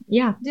man,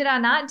 did I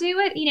not do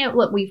it? You know,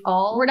 look,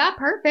 we're not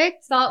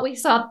perfect. Thought we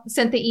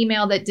sent the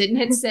email that didn't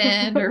hit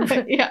send, and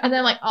then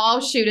I'm like, oh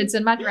shoot, it's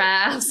in my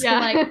drafts.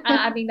 Like,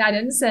 I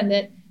didn't send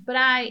it, but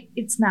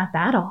it's not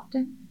that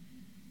often.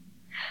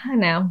 I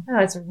know. Oh,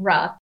 it's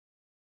rough.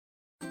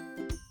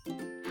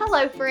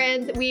 Hello,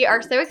 friends. We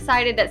are so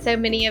excited that so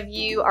many of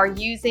you are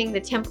using the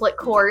template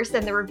course,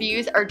 and the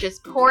reviews are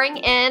just pouring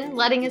in,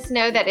 letting us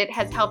know that it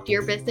has helped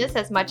your business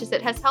as much as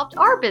it has helped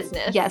our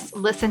business. Yes,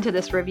 listen to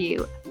this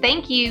review.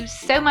 Thank you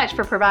so much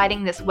for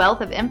providing this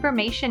wealth of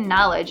information,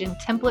 knowledge, in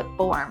template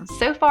form.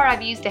 So far,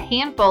 I've used a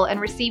handful and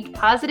received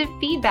positive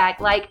feedback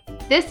like,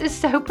 this is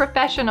so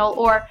professional,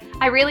 or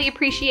I really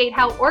appreciate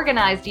how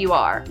organized you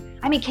are.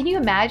 I mean, can you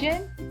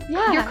imagine?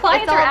 Yeah, your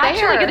clients are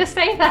actually going to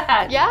say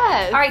that.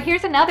 Yes. All right,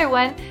 here's another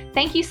one.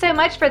 Thank you so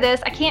much for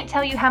this. I can't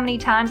tell you how many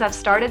times I've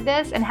started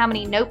this and how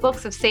many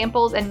notebooks of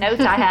samples and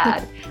notes I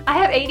had. I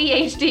have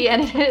ADHD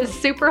and it is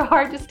super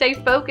hard to stay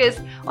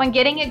focused on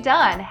getting it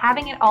done.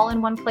 Having it all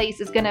in one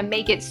place is going to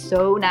make it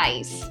so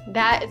nice.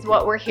 That is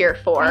what we're here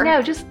for. I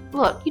know, just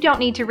look, you don't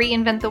need to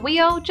reinvent the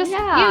wheel. Just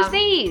use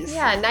these.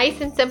 Yeah,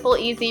 nice and simple,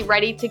 easy,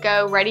 ready to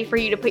go, ready for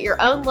you to put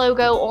your own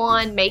logo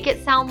on, make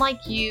it sound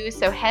like you.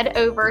 So head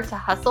over to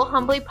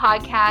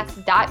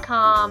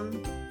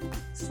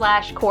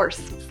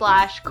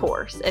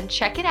hustlehumblypodcast.com/course and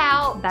check it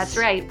out. That's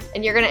right.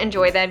 And you're going to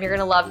enjoy them. You're going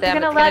to love them.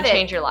 You're it's going to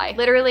change your life.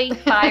 Literally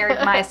fired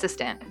my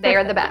assistant. They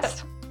are the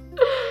best.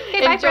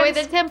 Okay, enjoy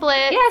the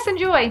template. Yes,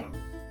 enjoy.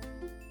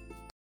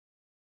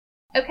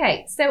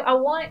 Okay, so I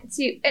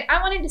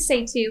wanted to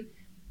say too,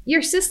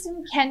 your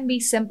system can be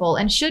simple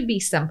and should be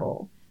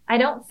simple. I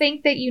don't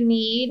think that you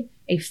need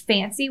a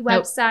fancy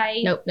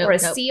website or a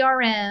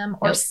CRM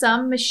or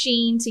some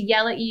machine to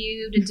yell at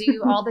you to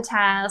do all the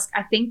tasks.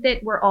 I think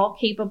that we're all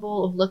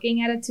capable of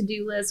looking at a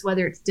to-do list,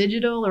 whether it's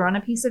digital or on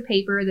a piece of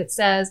paper that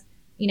says,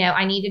 you know,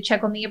 I need to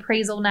check on the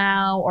appraisal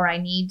now, or I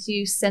need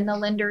to send the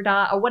lender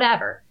or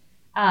whatever.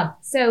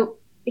 So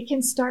it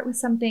can start with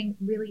something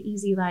really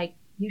easy, like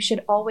you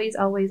should always,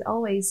 always,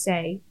 always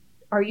say,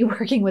 are you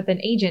working with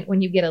an agent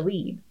when you get a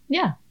lead?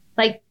 Yeah.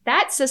 Like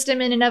that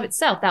system in and of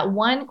itself, that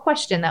one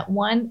question, that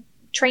one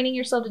training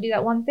yourself to do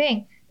that one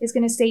thing is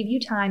going to save you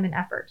time and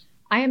effort.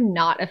 I am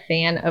not a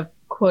fan of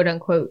quote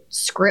unquote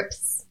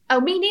scripts. Oh,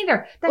 me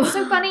neither. That's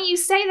so funny you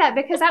say that,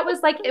 because that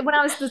was like when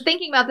I was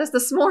thinking about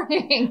this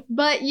morning.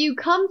 But you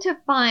come to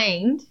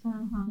find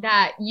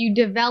that you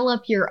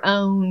develop your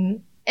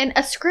own. And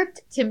a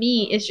script to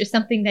me is just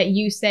something that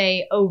you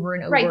say over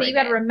and over. Right, that you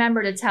got to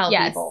remember to tell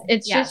people.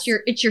 It's just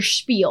your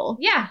spiel.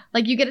 Yeah.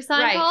 Like you get a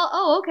sign call.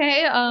 Oh,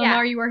 okay.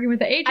 Are you working with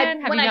the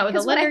agent? Have you met with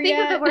the lender yet? When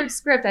I think of the word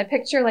script, I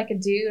picture like a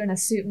dude in a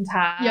suit and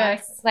tie.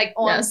 Yes. Like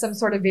on some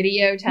sort of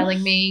video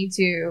telling me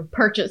to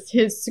purchase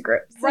his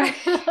scripts. Right.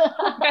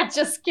 I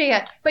just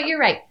can't. But you're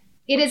right.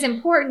 It is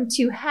important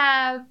to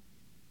have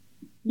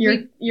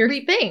your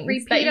things,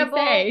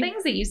 repeatable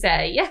things that you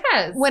say.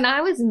 Yes. When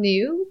I was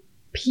new,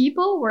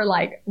 people were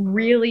like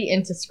really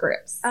into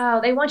scripts. Oh,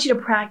 they want you to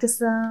practice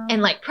them.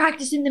 And like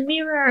practice in the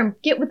mirror and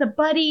get with a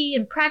buddy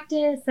and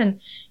practice.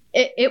 And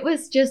it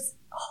was just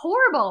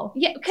horrible.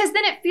 Yeah, because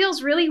then it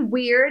feels really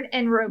weird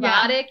and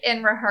robotic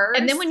and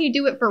rehearsed. And then when you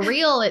do it for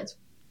real, it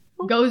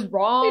goes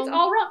wrong. It's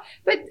all wrong.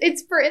 But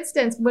it's, for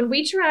instance, when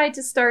we tried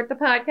to start the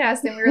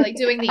podcast and we were like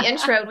doing the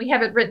intro and we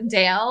have it written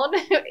down,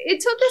 it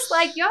took us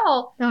like,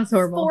 y'all, that was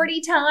horrible.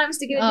 40 times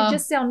to get it to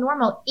just sound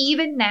normal.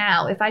 Even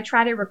now, if I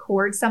try to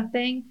record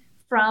something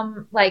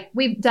from, like,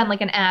 we've done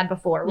like an ad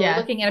before. We're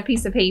looking at a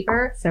piece of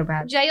paper. So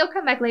bad. Jay will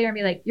come back later and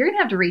be like, you're going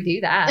to have to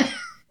redo that.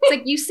 It's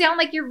like, you sound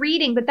like you're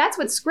reading, but that's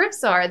what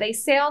scripts are. They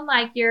sound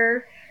like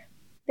you're...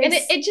 And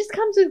it just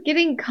comes with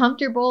getting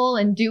comfortable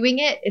and doing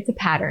it. It's a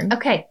pattern.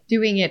 Okay.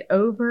 Doing it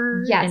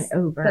over and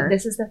over. But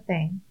this is the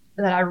thing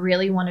that I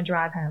really want to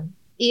drive home.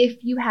 If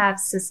you have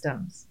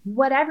systems,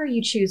 whatever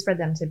you choose for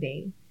them to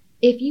be,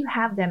 if you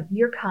have them,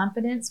 your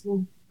confidence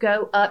will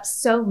go up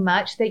so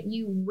much that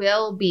you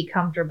will be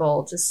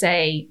comfortable to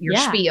say your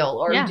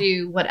spiel or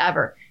do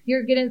whatever.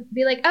 You're going to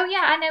be like, oh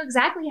yeah, I know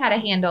exactly how to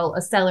handle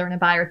a seller and a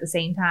buyer at the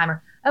same time.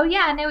 Or, oh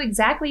yeah, I know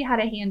exactly how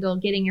to handle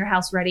getting your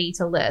house ready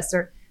to list.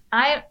 Or,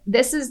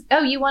 this is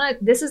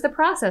the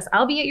process.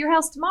 I'll be at your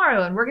house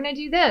tomorrow and we're going to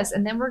do this.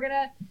 And then we're going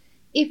to,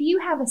 if you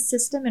have a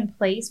system in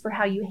place for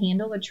how you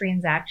handle a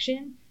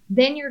transaction,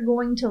 then you're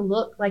going to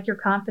look like you're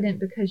confident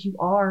because you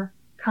are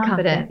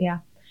confident. Yeah.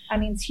 I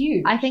mean, it's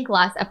huge. I think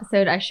last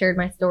episode I shared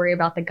my story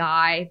about the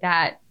guy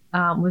that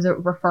was a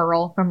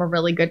referral from a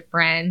really good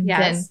friend.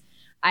 Yes. And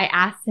I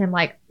asked him,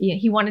 like,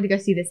 he wanted to go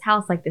see this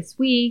house like this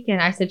week.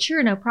 And I said,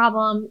 sure, no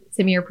problem.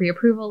 Send me your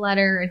pre-approval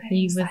letter. And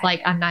he was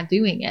like, I'm not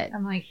doing it.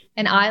 I'm like,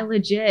 and I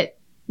legit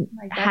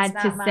like, had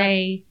to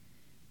say,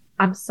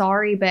 I'm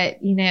sorry, but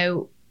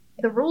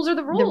the rules are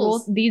the rules. the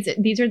rules,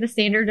 these are the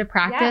standards of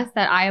practice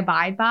that I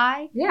abide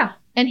by. Yeah.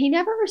 And he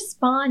never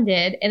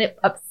responded, and it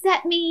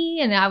upset me.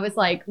 And I was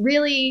like,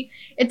 really,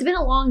 it's been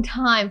a long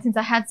time since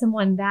I had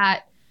someone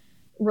that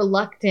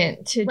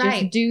reluctant to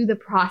just do the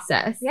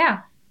process. Yeah.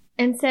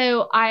 And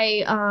so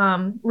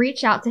I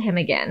reached out to him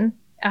again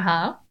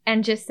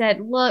and just said,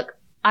 look,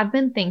 I've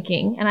been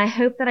thinking, and I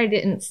hope that I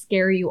didn't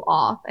scare you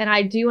off. And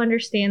I do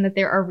understand that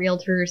there are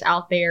realtors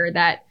out there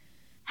that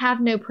have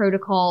no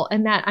protocol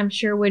and that I'm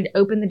sure would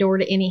open the door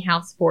to any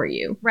house for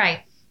you.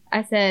 Right.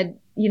 I said,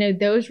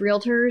 those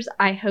realtors,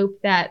 I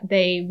hope that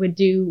they would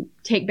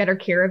take better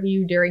care of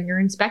you during your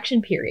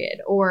inspection period,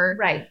 or,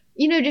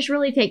 just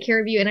really take care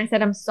of you. And I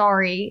said, I'm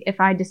sorry if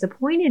I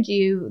disappointed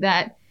you.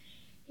 That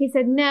he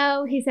said,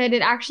 no, he said,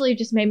 it actually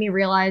just made me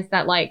realize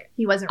that, like,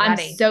 he wasn't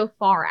ready. I'm so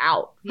far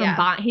out from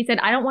buying. He said,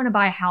 I don't want to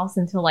buy a house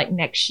until like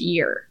next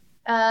year.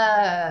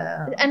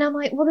 And I'm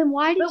like, well, then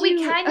why did you? But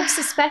we kind of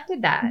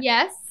suspected that.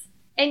 Yes.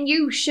 And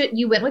you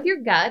went with your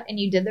gut and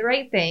you did the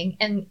right thing.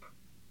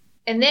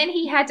 And then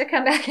he had to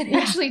come back and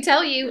actually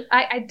tell you,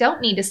 I don't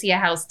need to see a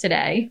house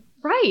today.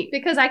 Right.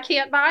 Because I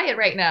can't buy it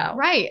right now.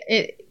 Right.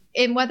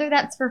 And whether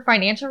that's for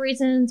financial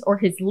reasons or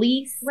his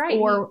lease. Right.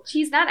 Or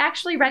he's not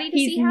actually ready to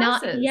see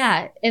houses. Not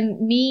yet. And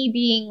me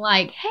being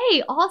like,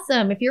 hey,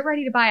 awesome. If you're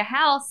ready to buy a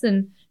house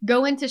and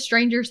go into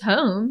strangers'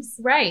 homes.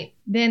 Right.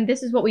 Then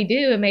this is what we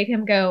do. It made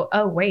him go,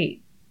 oh,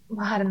 wait.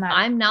 Well,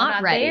 I'm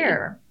not ready.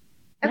 There.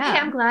 Okay,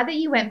 Yeah. I'm glad that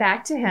you went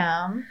back to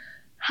him.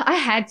 I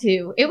had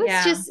to. It was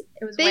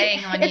it was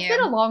weighing on It's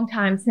been a long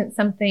time since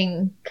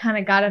something kind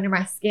of got under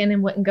my skin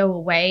and wouldn't go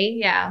away.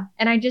 Yeah.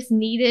 And I just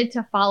needed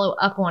to follow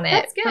up on it.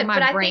 That's good. For my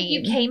but brain. I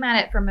think you came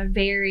at it from a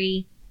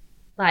very,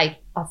 like,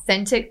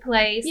 authentic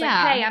place.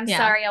 Yeah. Like, hey, I'm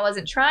sorry. I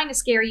wasn't trying to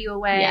scare you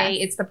away. Yes.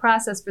 It's the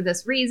process for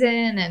this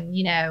reason. And,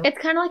 It's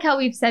kind of like how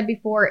we've said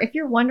before. If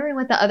you're wondering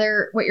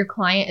what your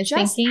client is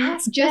Just thinking,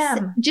 ask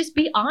them. just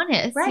be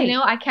honest. Right.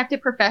 I kept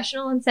it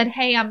professional and said,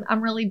 hey,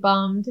 I'm really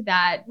bummed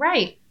that,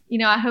 right.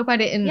 I hope I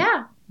didn't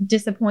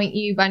disappoint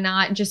you by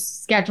not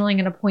just scheduling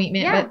an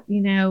appointment. Yeah.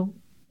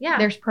 But,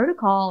 there's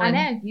protocol. I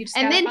know. You just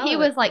and then he it.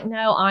 was like,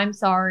 no, I'm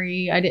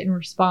sorry. I didn't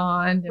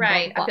respond. And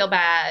right. blah, blah, I feel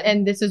bad.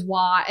 And this is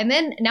why. And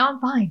then now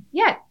I'm fine.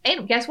 Yeah.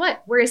 And guess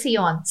what? Where is he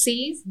on?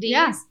 C's? D's?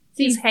 Yeah.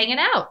 He's hanging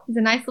out. He's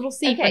a nice little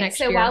C for next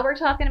year. So while we're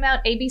talking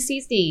about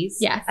ABC's, D's,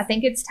 yes. I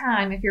think it's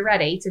time, if you're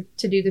ready,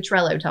 to do the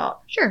Trello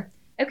talk. Sure.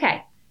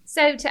 Okay.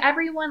 So to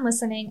everyone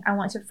listening, I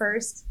want to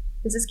first,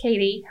 this is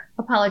Katie,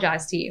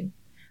 apologize to you.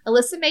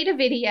 Alyssa made a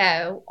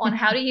video on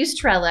how to use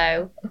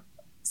Trello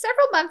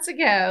several months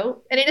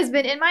ago, and it has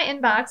been in my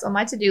inbox on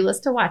my to-do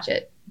list to watch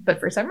it. But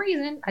for some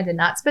reason, I did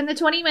not spend the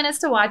 20 minutes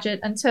to watch it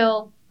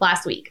until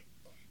last week.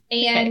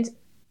 And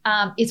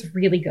it's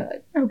really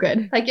good. Oh,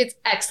 good. Like, it's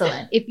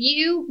excellent. If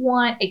you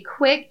want a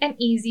quick and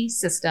easy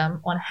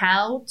system on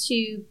how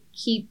to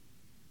keep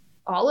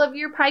all of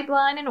your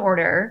pipeline in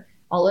order,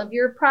 all of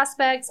your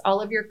prospects,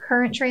 all of your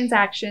current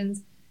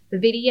transactions, the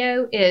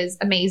video is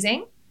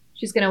amazing.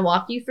 She's going to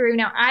walk you through.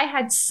 Now, I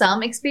had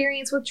some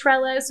experience with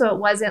Trello, so it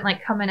wasn't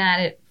like coming at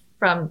it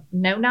from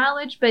no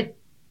knowledge, but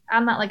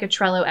I'm not like a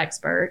Trello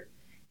expert.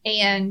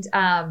 And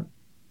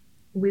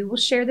we will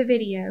share the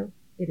video.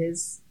 It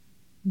is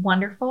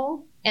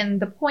wonderful. And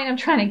the point I'm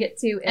trying to get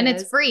to is... And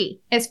it's free.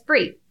 It's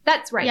free.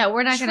 That's right. Yeah,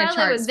 we're not going to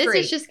charge. This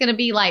is just going to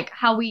be like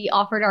how we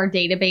offered our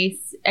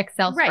database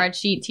Excel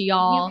spreadsheet to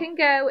y'all. You can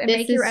go and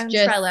make your own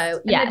Trello.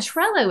 And the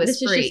Trello is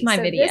free. This is just my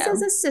video. This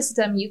is a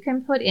system you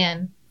can put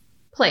in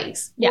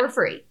place for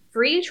free.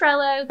 Free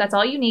Trello. That's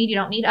all you need. You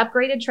don't need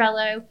upgraded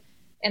Trello.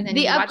 And then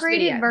the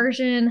upgraded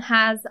version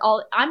has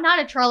all... I'm not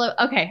a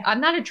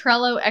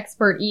Trello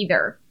expert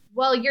either.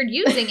 Well, you're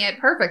using it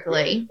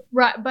perfectly.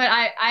 Right, but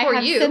I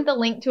have sent the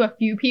link to a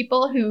few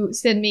people who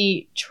send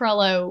me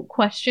Trello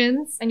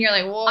questions. And you're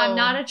like, whoa. I'm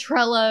not a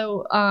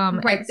Trello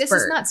expert. This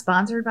is not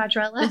sponsored by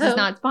Trello. This is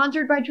not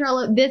sponsored by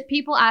Trello.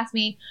 People ask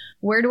me,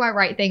 where do I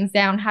write things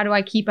down? How do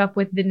I keep up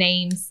with the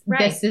names? Right.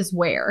 This is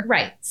where.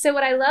 Right. So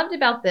what I loved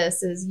about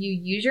this is you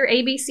use your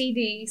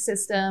ABCD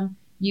system.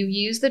 You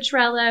use the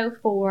Trello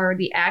for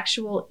the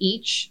actual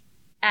each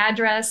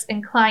address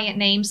and client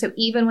name. So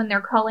even when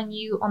they're calling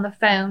you on the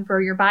phone for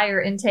your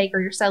buyer intake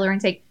or your seller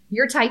intake,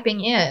 you're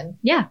typing in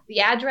the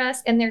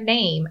address and their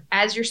name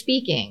as you're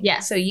speaking.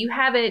 Yes. So you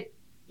have it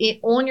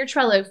on your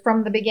Trello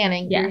from the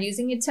beginning. Yes. You're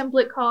using a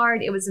template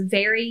card. It was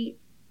very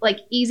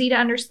easy to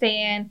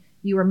understand.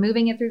 You were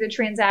moving it through the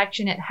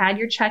transaction. It had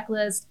your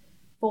checklist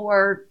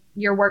for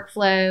your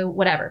workflow,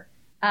 whatever.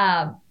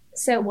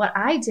 So what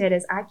I did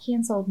is I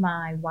canceled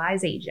my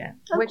Wise agent.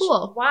 Oh,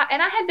 cool.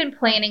 And I had been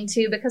planning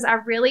to because I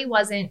really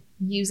wasn't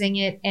using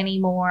it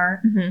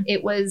anymore. Mhm.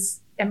 It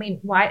was,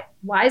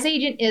 Wise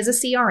agent is a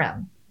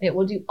CRM. It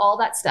will do all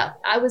that stuff.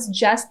 I was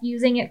just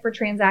using it for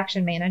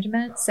transaction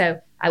management. So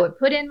I would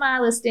put in my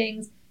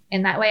listings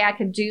and that way I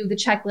could do the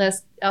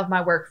checklist of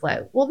my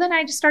workflow. Well, then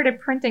I just started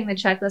printing the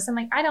checklist. I'm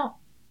like, I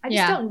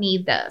just don't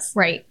need this.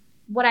 Right.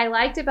 What I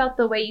liked about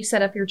the way you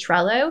set up your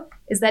Trello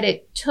is that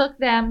it took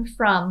them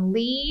from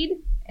lead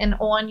and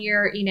on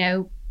your,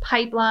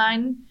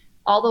 pipeline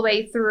all the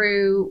way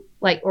through,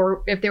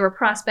 or if they were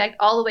prospect,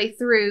 all the way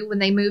through when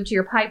they moved to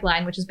your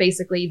pipeline, which is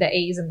basically the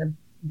A's and the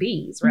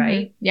B's,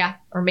 right? Mhm. Yeah.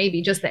 Or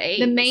maybe just the A's.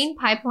 The main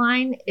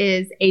pipeline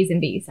is A's and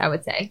B's, I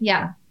would say.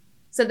 Yeah.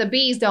 So the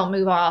B's don't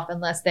move off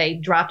unless they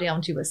drop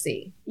down to a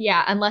C.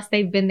 Yeah, unless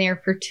they've been there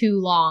for too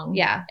long.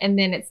 Yeah. And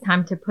then it's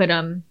time to put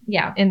them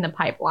in the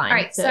pipeline. All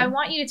right. So I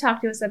want you to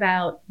talk to us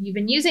about, you've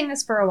been using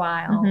this for a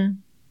while. Mhm.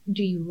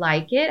 Do you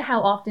like it?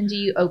 How often do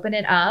you open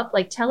it up?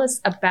 Tell us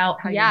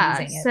about how you're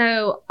using it.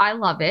 So I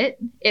love it.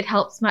 It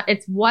helps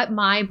it's what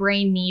my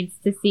brain needs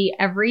to see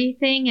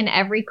everything and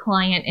every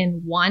client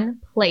in one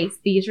place.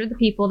 These are the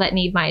people that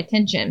need my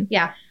attention.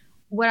 Yeah.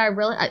 What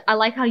I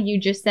like how you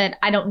just said,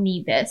 I don't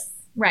need this.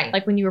 Right.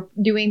 Like when you were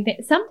doing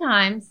things,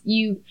 sometimes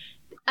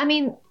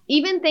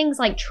even things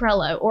like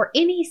Trello or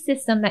any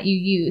system that you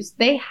use,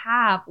 they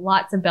have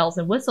lots of bells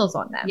and whistles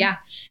on them. Yeah.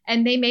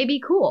 And they may be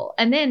cool.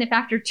 And then if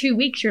after 2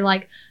 weeks you're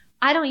like,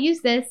 I don't use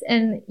this,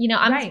 and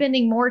I'm Right.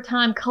 spending more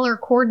time color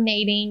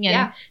coordinating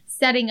and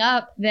setting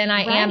up than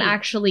I am Right.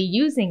 actually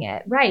using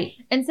it. Right.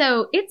 And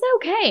so it's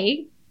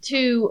okay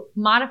to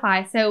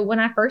modify. So when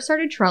I first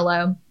started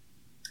Trello,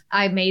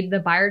 I made the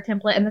buyer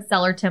template and the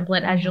seller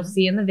template, as you'll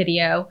see in the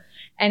video.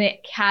 And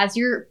it has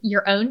your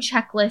own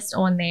checklist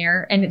on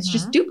there, and it's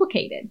just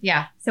duplicated.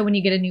 Yeah. So when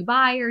you get a new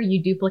buyer,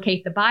 you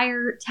duplicate the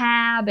buyer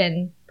tab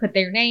and put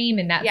their name,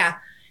 and that's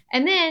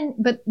And then,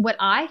 but what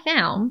I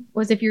found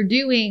was if you're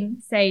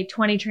doing, say,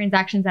 20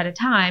 transactions at a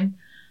time,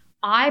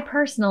 I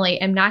personally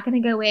am not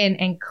going to go in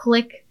and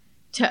click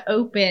to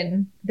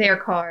open Their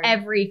card.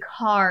 every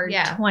card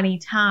 20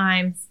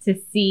 times to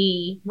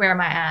see Where am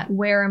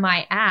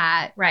I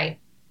at? Right.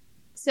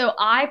 So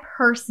I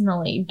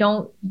personally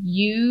don't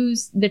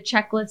use the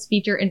checklist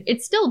feature, and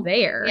it's still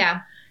there. Yeah.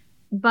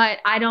 But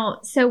I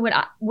don't. So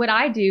what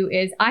I do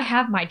is I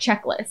have my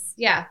checklist.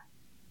 Yeah.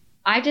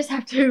 I just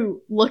have to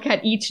look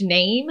at each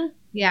name.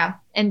 Yeah.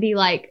 And be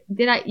like,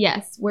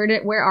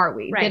 where are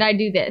we? Right. Did I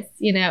do this? As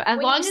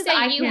When long you as say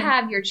I you can,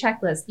 have your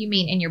checklist, you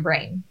mean in your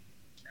brain.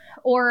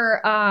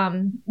 or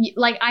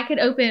I could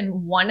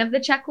open one of the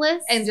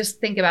checklists And just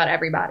think about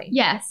everybody.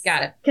 yes.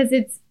 Got it. Because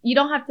you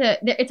don't have to,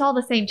 it's all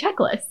the same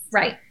checklist.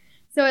 Right.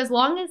 So as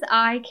long as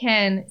I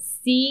can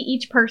see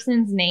each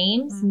person's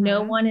names,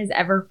 no one is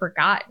ever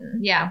forgotten.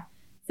 Yeah.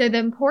 So the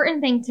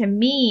important thing to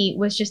me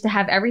was just to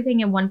have everything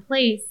in one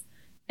place.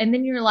 And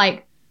then you're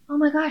like, oh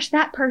my gosh,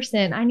 that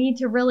person, I need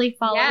to really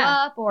follow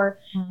up. Or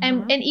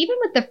and even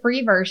with the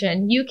free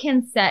version, you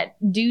can set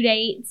due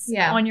dates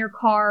on your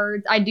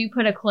cards. I do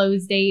put a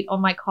close date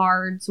on my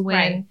cards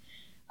when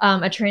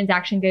a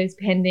transaction goes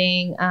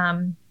pending.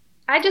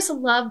 I just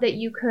love that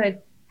you could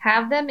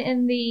have them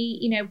in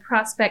the,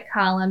 prospect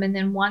column. And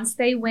then once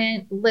they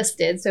went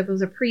listed, so if it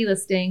was a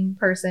pre-listing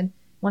person,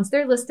 once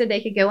they're listed,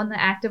 they could go in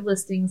the active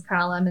listings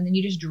column, and then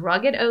you just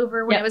drug it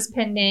over when it was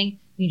pending.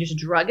 You just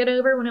drug it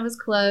over when it was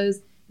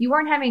closed. You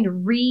weren't having to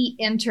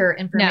re-enter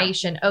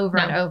information over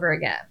and over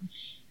again.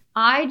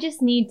 I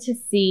just need to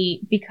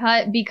see,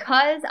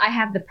 because I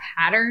have the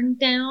pattern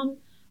down,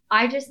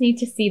 I just need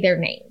to see their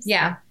names.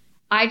 Yeah.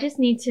 I just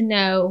need to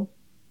know,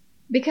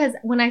 because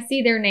when I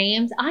see their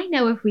names, I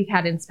know if we've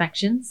had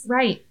inspections.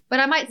 Right. But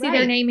I might see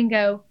their name and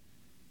go,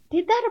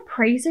 did that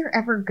appraiser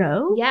ever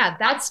go? Yeah,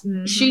 that's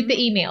Shoot the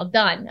email.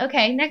 Done.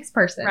 Okay, next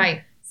person.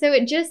 Right. So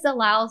it just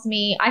allows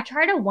me, I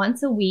try to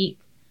once a week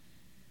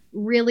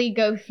really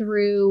go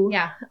through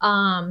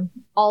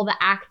all the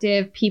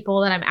active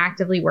people that I'm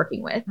actively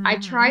working with. I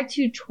try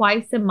to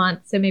twice a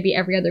month, so maybe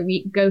every other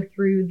week, go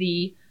through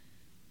the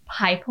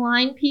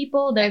pipeline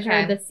people. Those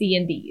are the C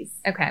and Ds.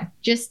 Okay.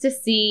 Just to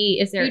see,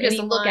 is there You just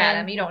anyone? look at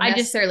them. You don't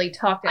necessarily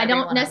talk to I every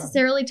don't one of them.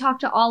 necessarily talk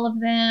to all of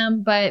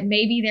them, but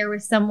maybe there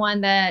was someone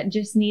that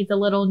just needs a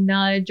little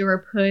nudge or a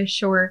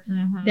push, or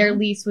their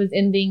lease was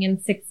ending in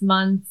 6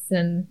 months.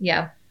 And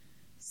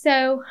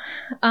so,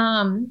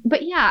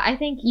 but yeah, I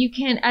think you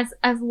can,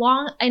 as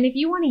long, and if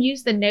you want to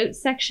use the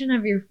notes section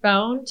of your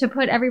phone to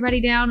put everybody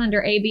down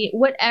under AB,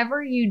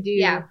 whatever you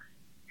do,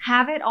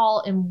 have it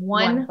all in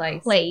one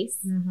place.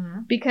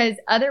 Because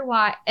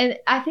otherwise, and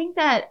I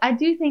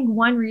do think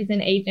one reason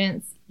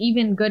agents,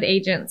 even good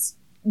agents,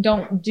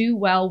 don't do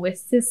well with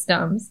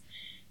systems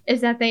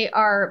is that they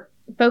are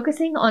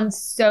focusing on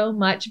so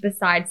much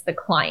besides the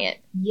client.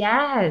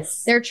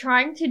 Yes. They're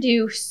trying to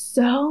do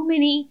so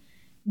many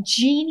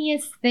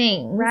genius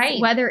things, right?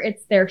 Whether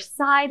it's their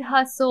side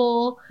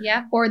hustle,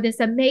 or this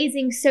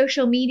amazing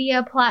social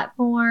media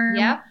platform,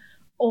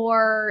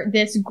 or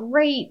this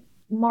great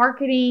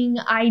marketing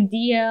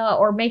idea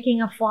or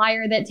making a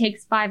flyer that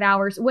takes 5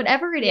 hours,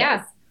 whatever it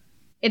is,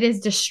 it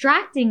is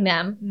distracting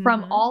them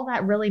from all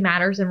that really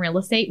matters in real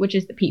estate, which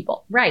is the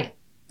people. Right.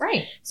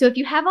 So if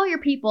you have all your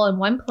people in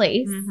one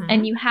place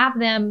and you have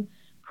them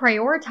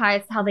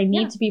prioritized how they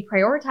need to be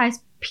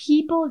prioritized,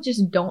 people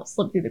just don't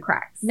slip through the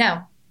cracks.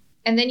 No.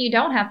 And then you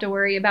don't have to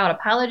worry about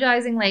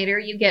apologizing later.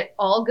 You get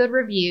all good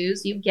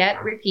reviews. You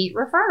get repeat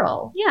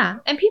referral. Yeah.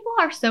 And people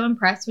are so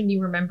impressed when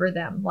you remember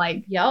them,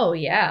 like,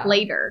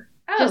 later.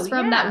 Just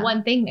from that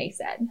one thing they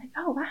said. Like,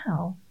 oh,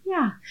 wow.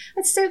 Yeah.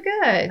 That's so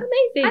good.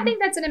 Amazing. I think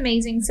that's an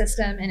amazing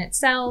system in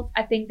itself.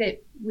 I think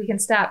that we can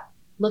stop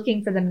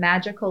looking for the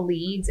magical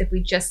leads if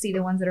we just see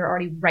the ones that are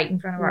already right in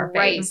front of our face.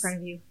 Right in front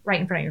of you.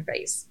 Right in front of your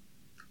face.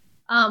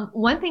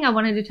 One thing I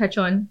wanted to touch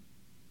on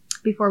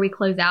before we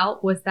close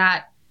out was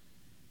that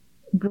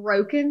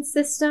broken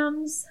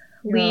systems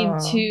lead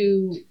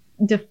to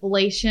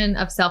deflation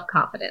of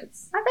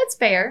self-confidence. That's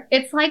fair.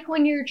 It's like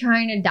when you're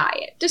trying to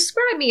diet.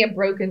 Describe me a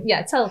broken...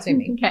 Yeah, tell it to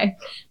me. Okay.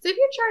 So if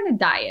you're trying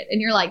to diet and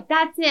you're like,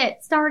 that's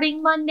it,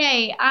 starting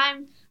Monday,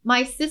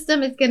 my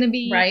system is going to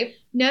be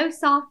no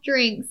soft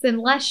drinks and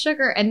less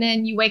sugar. And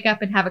then you wake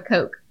up and have a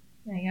Coke.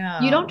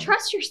 You don't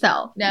trust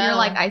yourself. No. You're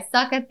like, I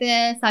suck at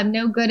this. I'm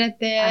no good at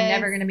this. I'm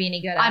never going to be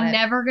any good at it. I'm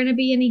never going to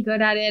be any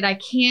good at it. I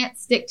can't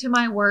stick to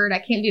my word. I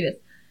can't do this.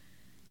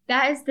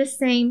 That is the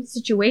same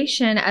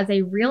situation as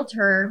a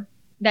realtor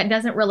that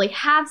doesn't really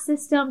have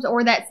systems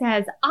or that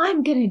says,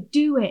 I'm going to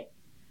do it.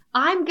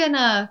 I'm going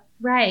to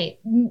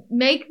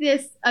make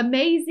this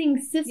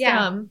amazing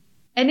system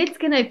and it's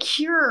going to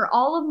cure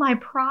all of my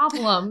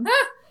problems.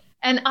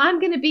 And I'm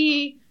going to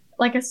be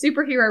like a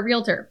superhero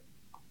realtor.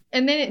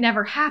 And then it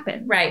never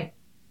happens. Right.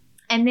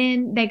 And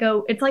then they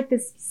go, it's like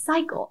this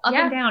cycle up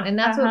and down. And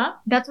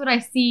that's what I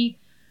see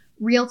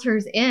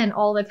realtors in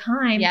all the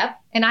time. Yep.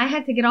 And I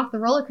had to get off the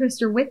roller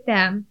coaster with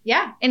them.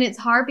 Yeah. And it's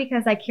hard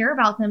because I care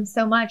about them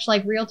so much.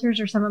 Like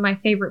realtors are some of my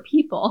favorite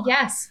people.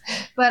 Yes.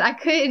 But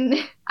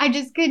I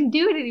just couldn't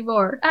do it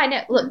anymore. I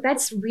know. Look,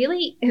 that's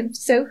really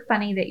so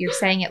funny that you're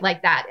saying it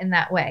like that in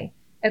that way.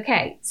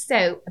 Okay.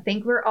 So I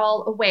think we're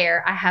all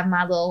aware I have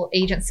my little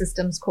agent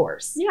systems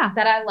course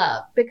that I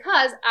love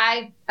because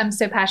I am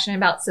so passionate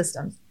about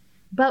systems.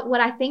 But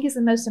what I think is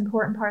the most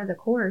important part of the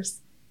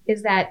course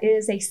is that it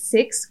is a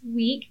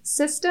 6-week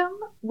system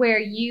where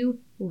you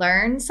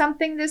learn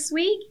something this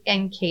week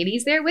and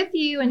Katie's there with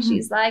you and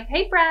she's like,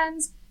 hey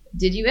friends,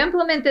 did you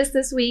implement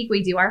this week?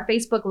 We do our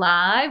Facebook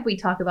Live. We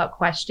talk about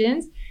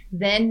questions.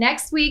 Then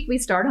next week we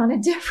start on a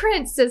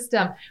different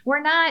system.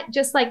 We're not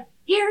just like,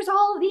 here's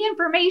all of the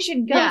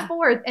information, go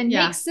forth and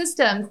make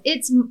systems.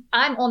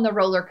 I'm on the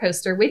roller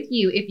coaster with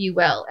you, if you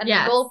will. And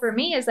the goal for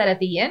me is that at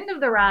the end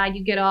of the ride,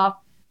 you get off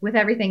with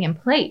everything in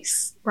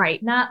place.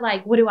 Right. Not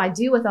like, what do I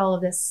do with all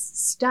of this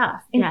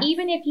stuff? And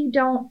even if you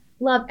don't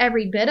love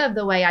every bit of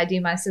the way I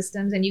do my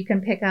systems and you can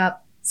pick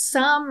up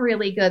some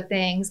really good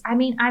things. I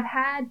mean, I've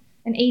had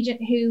an agent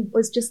who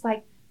was just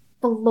like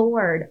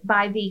floored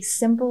by the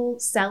simple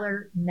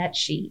seller net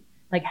sheet,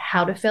 like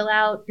how to fill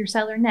out your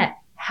seller net.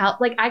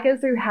 I go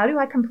through, how do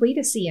I complete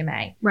a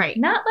CMA? Right.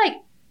 Not like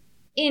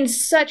in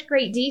such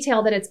great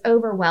detail that it's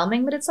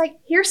overwhelming, but it's like,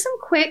 here's some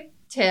quick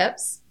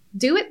tips.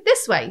 Do it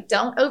this way.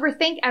 Don't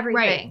overthink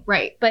everything.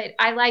 Right. But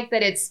I like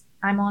that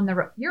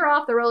you're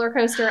off the roller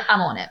coaster. I'm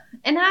on it.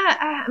 And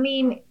I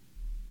mean,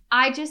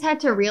 I just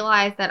had to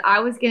realize that I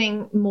was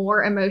getting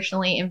more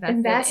emotionally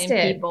invested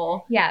in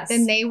people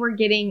than they were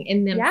getting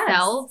in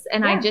themselves.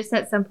 And I just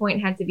at some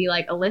point had to be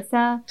like,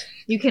 Alyssa,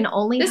 you can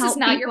only help people. This is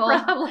not your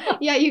problem.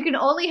 You can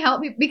only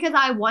help me because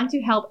I want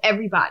to help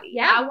everybody.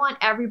 Yeah. I want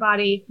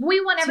everybody. We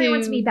want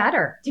everyone to be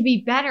better.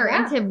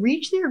 And to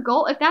reach their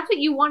goal. If that's what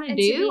you want to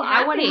do,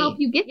 I want to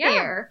help you get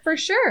there. For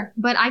sure.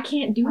 But I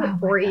can't do it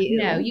for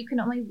you. No, you can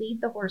only lead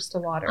the horse to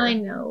water. I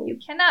know. You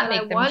cannot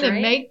make them drink. I want to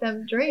make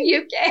them drink.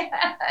 You can't.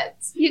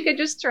 You could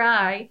just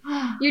try.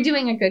 You're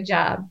doing a good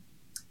job.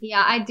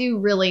 Yeah, I do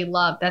really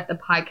love that the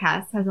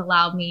podcast has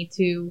allowed me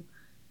to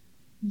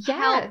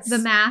help the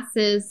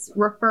masses,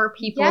 refer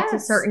people to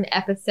certain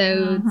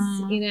episodes,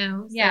 So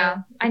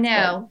I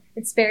know. Good.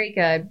 It's very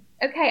good.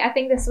 Okay, I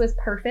think this was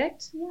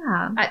perfect.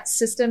 Yeah.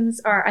 Systems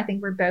I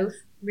think we're both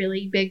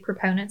really big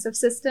proponents of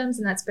systems,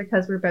 and that's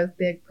because we're both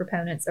big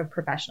proponents of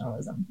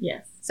professionalism.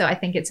 Yes. So I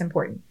think it's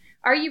important.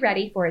 Are you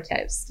ready for a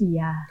toast?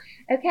 Yeah.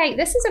 Okay,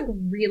 this is a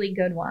really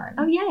good one.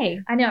 Oh, yay.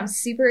 I know, I'm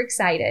super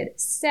excited.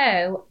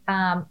 So,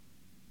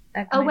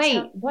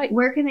 what?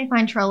 Where can they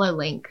find Trello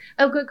link?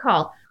 Oh, good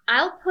call.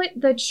 I'll put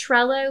the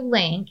Trello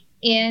link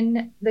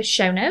in the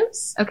show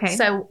notes. Okay.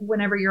 So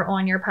whenever you're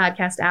on your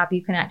podcast app,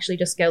 you can actually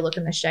just go look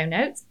in the show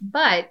notes.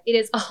 But it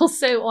is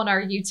also on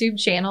our YouTube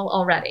channel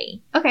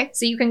already. Okay.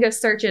 So you can go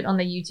search it on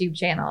the YouTube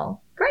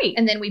channel. Great.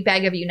 And then we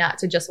beg of you not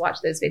to just watch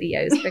those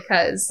videos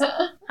because,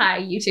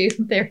 hi,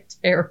 YouTube, they're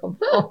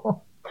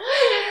terrible.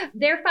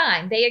 They're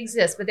fine. They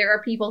exist, but there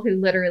are people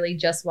who literally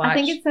just watch I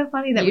think it's so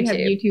funny that YouTube. we have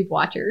YouTube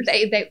watchers.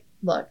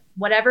 look,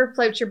 whatever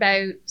floats your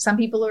boat. Some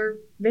people are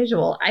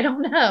visual. I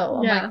don't know.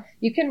 I'm Yeah. like,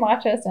 you can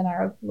watch us in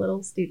our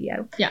little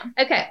studio. Yeah.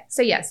 Okay.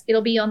 So yes,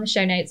 it'll be on the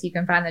show notes. You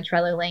can find the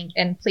Trello link.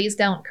 And please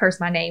don't curse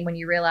my name when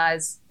you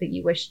realize that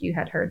you wish you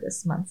had heard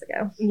this months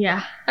ago.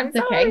 Yeah. I'm It's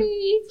sorry. okay.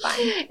 It's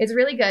fine. It's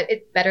really good.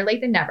 It's better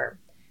late than never.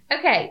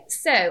 Okay.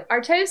 So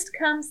our toast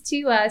comes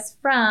to us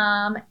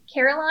from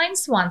Caroline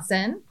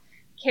Swanson.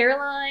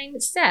 Caroline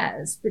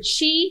says that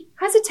she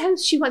has a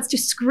toast she wants to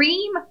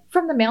scream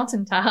from the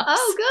mountaintops.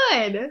 Oh,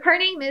 good. Her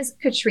name is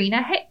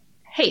Katrina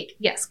Hake.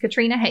 Yes,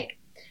 Katrina Hake.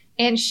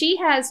 And she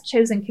has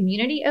chosen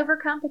community over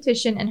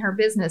competition in her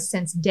business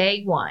since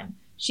day one.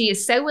 She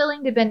is so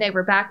willing to bend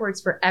over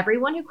backwards for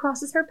everyone who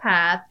crosses her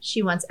path.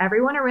 She wants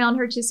everyone around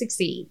her to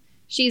succeed.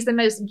 She's the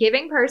most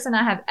giving person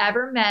I have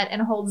ever met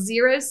and holds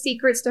zero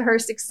secrets to her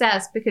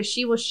success because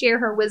she will share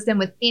her wisdom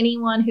with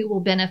anyone who will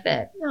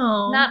benefit.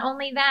 No. Not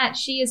only that,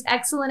 she is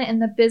excellent in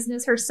the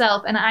business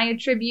herself, and I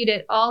attribute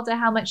it all to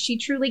how much she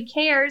truly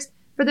cares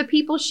for the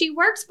people she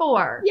works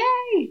for.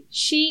 Yay.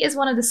 She is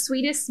one of the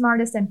sweetest,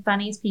 smartest, and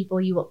funniest people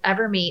you will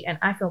ever meet, and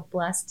I feel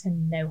blessed to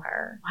know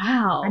her.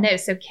 Wow. I know.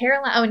 So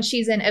Caroline, and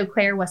she's in Eau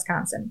Claire,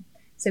 Wisconsin.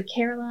 So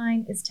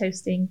Caroline is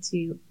toasting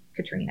to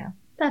Katrina.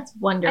 That's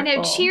wonderful. I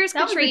know. Cheers,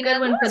 that Katrina. Was a good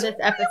one That for was this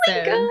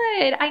episode. Really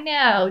good. I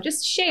know.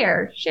 Just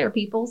share,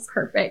 peoples.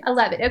 Perfect. I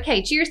love it.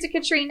 Okay. Cheers to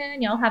Katrina,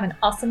 and y'all have an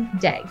awesome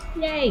day.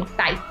 Yay.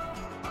 Bye.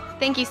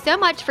 Thank you so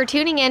much for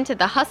tuning in to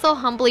the Hustle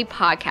Humbly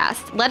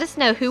podcast. Let us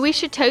know who we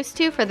should toast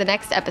to for the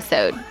next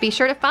episode. Be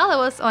sure to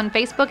follow us on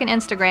Facebook and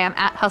Instagram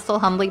at Hustle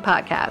Humbly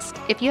Podcast.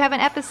 If you have an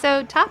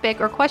episode, topic,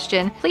 or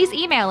question, please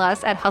email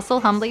us at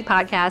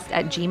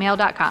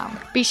hustlehumblypodcast@gmail.com.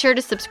 Be sure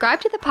to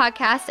subscribe to the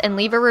podcast and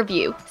leave a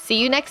review.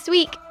 See you next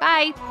week.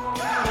 Bye.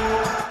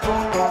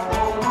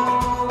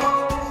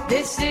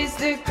 This is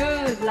the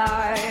good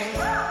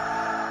life.